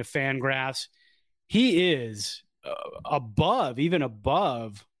 according to Fangraphs, he is even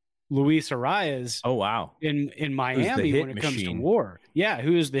above Luis Arias. Oh, wow. In Miami when it comes to WAR. Yeah,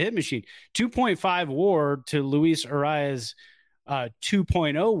 who is the hit machine? 2.5 WAR to Luis Arias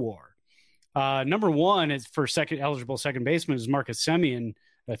 2.0 WAR. Number one is for eligible second baseman is Marcus Semien,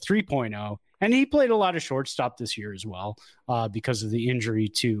 3.0. And he played a lot of shortstop this year as well because of the injury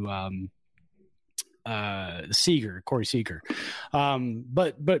to Corey Seager.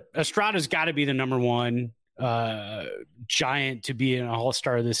 But Estrada's got to be the number one Giant to be an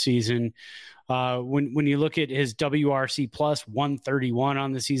all-star this season. When you look at his WRC plus 131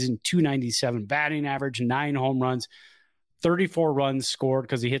 on the season, 297 batting average, 9 home runs, 34 runs scored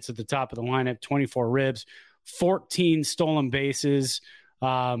because he hits at the top of the lineup, 24 ribs, 14 stolen bases.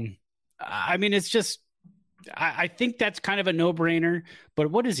 I mean, it's just, I think that's kind of a no-brainer, but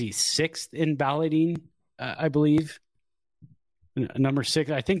what is he, 6th in balloting, I believe? Number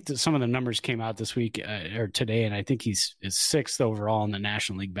 6. I think that some of the numbers came out this week or today, and I think he's 6th overall in the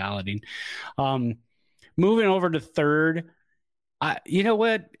National League balloting. Moving over to third, you know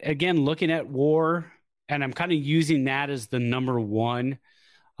what? Again, looking at WAR, and I'm kind of using that as the number one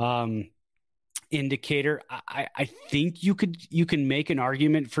indicator. I think you can make an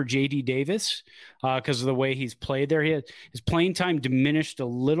argument for J.D. Davis because of the way he's played there. His playing time diminished a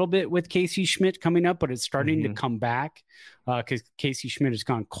little bit with Casey Schmidt coming up, but it's starting to come back because Casey Schmidt has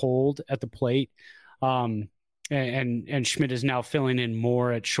gone cold at the plate, and Schmidt is now filling in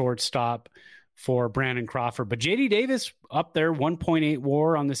more at shortstop for Brandon Crawford. But J.D. Davis up there, 1.8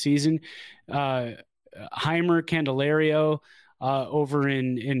 WAR on the season. Heimer Candelario over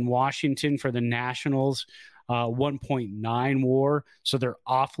in Washington for the Nationals, 1.9 WAR. So they're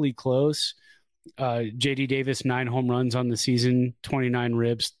awfully close. J.D. Davis, 9 home runs on the season, 29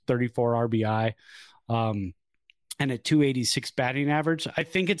 ribs, 34 RBI, and a 286 batting average. I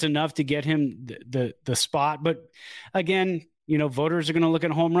think it's enough to get him the spot. But again, you know, voters are going to look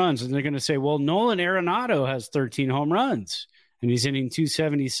at home runs and they're going to say, well, Nolan Arenado has 13 home runs and he's hitting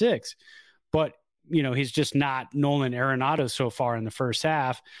 276. But you know, he's just not Nolan Arenado so far in the first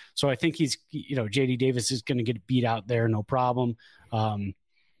half. So I think J.D. Davis is going to get beat out there, no problem.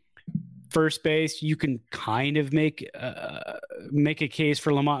 First base, you can kind of make a case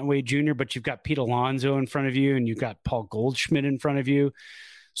for Lamont Wade Jr., but you've got Pete Alonso in front of you and you've got Paul Goldschmidt in front of you.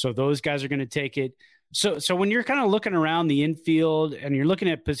 So those guys are going to take it. So when you're kind of looking around the infield and you're looking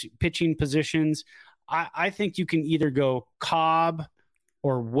at pitching positions, I think you can either go Cobb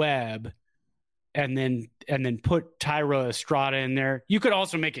or Webb and then put Tyra Estrada in there. You could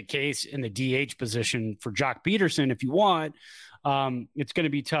also make a case in the DH position for Jock Peterson if you want. It's going to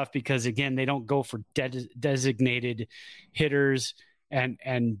be tough because, again, they don't go for designated hitters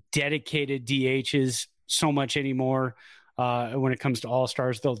and dedicated DHs so much anymore. When it comes to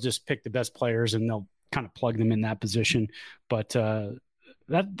all-stars, they'll just pick the best players and they'll kind of plug them in that position. But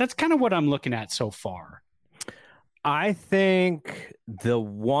that's kind of what I'm looking at so far. I think the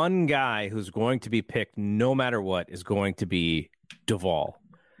one guy who's going to be picked no matter what is going to be Duvall.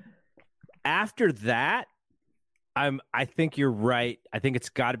 After that, I think you're right. I think it's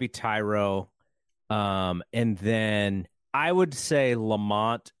got to be Tyro. And then I would say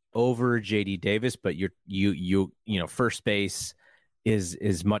Lamont over JD Davis, but you know, first base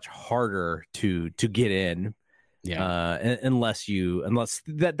is much harder to get in. Yeah. Unless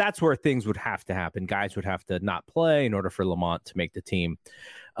that's where things would have to happen. Guys would have to not play in order for Lamont to make the team.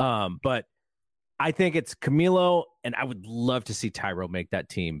 But I think it's Camilo, and I would love to see Tyro make that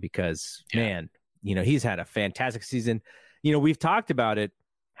team because, man, you know, he's had a fantastic season. You know, we've talked about it,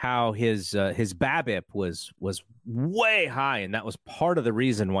 how his BABIP was way high, and that was part of the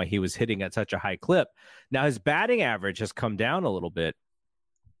reason why he was hitting at such a high clip. Now his batting average has come down a little bit.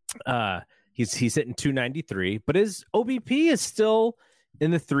 He's hitting 293, but his OBP is still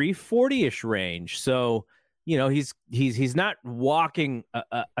in the 340-ish range. So, you know, he's not walking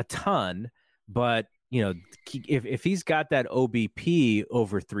a ton, but you know, if he's got that OBP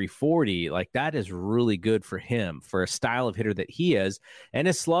over 340, like that is really good for him for a style of hitter that he is. And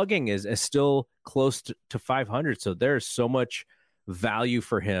his slugging is still close to 500. So there's so much value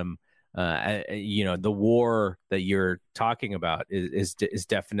for him. You know, the WAR that you're talking about is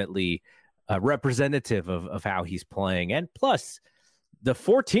definitely representative of how he's playing. And plus the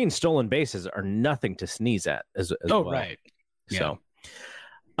 14 stolen bases are nothing to sneeze at as well. Right. Yeah. So,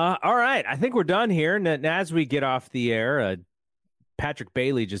 all right. I think we're done here. And as we get off the air, Patrick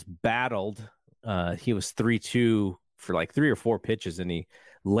Bailey just battled. He was 3-2 for like 3 or 4 pitches, and he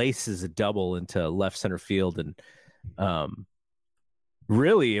laces a double into left center field. And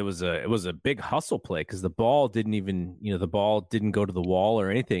really, it was a big hustle play because the ball didn't go to the wall or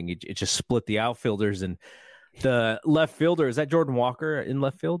anything. It just split the outfielders, and the left fielder, is that Jordan Walker in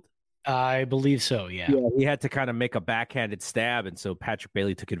left field? I believe so, yeah. He had to kind of make a backhanded stab, and so Patrick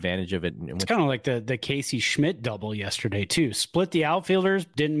Bailey took advantage of it. It's kind of like the Casey Schmidt double yesterday, too. Split the outfielders,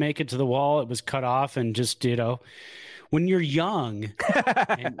 didn't make it to the wall. It was cut off, and just, you know, when you're young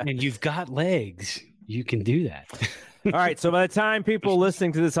and you've got legs, you can do that. All right, so by the time people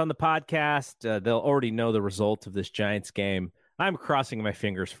listening to this on the podcast, they'll already know the result of this Giants game. I'm crossing my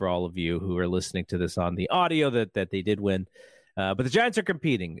fingers for all of you who are listening to this on the audio that they did win. But the Giants are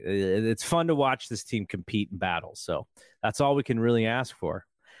competing. It's fun to watch this team compete in battle. So that's all we can really ask for.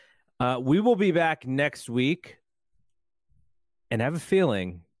 We will be back next week, and I have a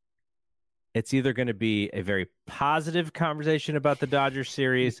feeling it's either going to be a very positive conversation about the Dodgers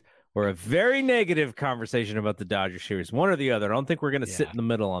series or a very negative conversation about the Dodgers series. One or the other. I don't think we're going to sit in the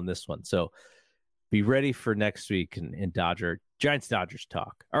middle on this one. So be ready for next week in Giants-Dodgers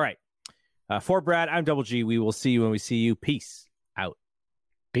talk. All right. For Brad, I'm Double G. We will see you when we see you. Peace out.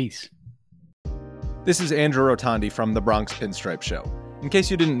 Peace. This is Andrew Rotondi from the Bronx Pinstripe Show. In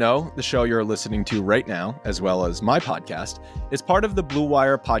case you didn't know, the show you're listening to right now, as well as my podcast, is part of the Blue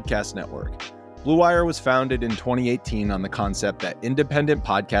Wire Podcast Network. Blue Wire was founded in 2018 on the concept that independent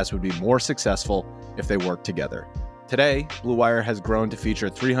podcasts would be more successful if they worked together. Today, Blue Wire has grown to feature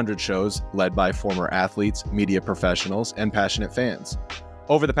 300 shows led by former athletes, media professionals, and passionate fans.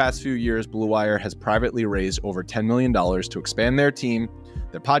 Over the past few years, Blue Wire has privately raised over $10 million to expand their team,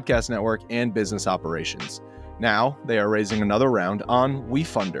 their podcast network, and business operations. Now, they are raising another round on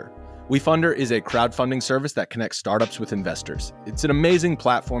WeFunder. WeFunder is a crowdfunding service that connects startups with investors. It's an amazing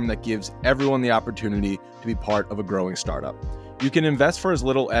platform that gives everyone the opportunity to be part of a growing startup. You can invest for as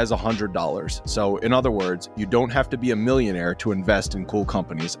little as $100. So, in other words, you don't have to be a millionaire to invest in cool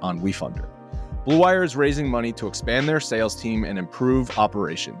companies on WeFunder. Blue Wire is raising money to expand their sales team and improve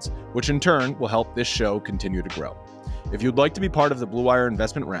operations, which in turn will help this show continue to grow. If you'd like to be part of the Blue Wire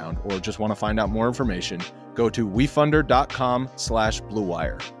investment round or just want to find out more information, go to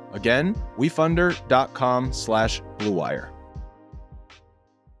wefunder.com/bluewire. Again, wefunder.com/bluewire.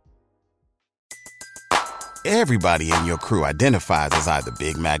 Everybody in your crew identifies as either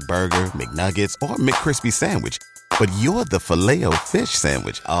Big Mac Burger, McNuggets, or McCrispy Sandwich. But you're the Filet-O-Fish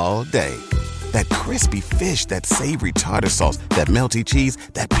Sandwich all day. That crispy fish, that savory tartar sauce, that melty cheese,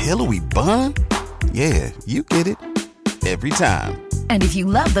 that pillowy bun. Yeah, you get it. Every time. And if you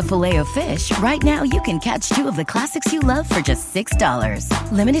love the Filet-O-Fish, right now you can catch two of the classics you love for just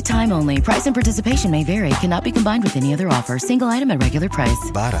 $6. Limited time only. Price and participation may vary. Cannot be combined with any other offer. Single item at regular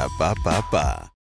price. Ba-da-ba-ba-ba.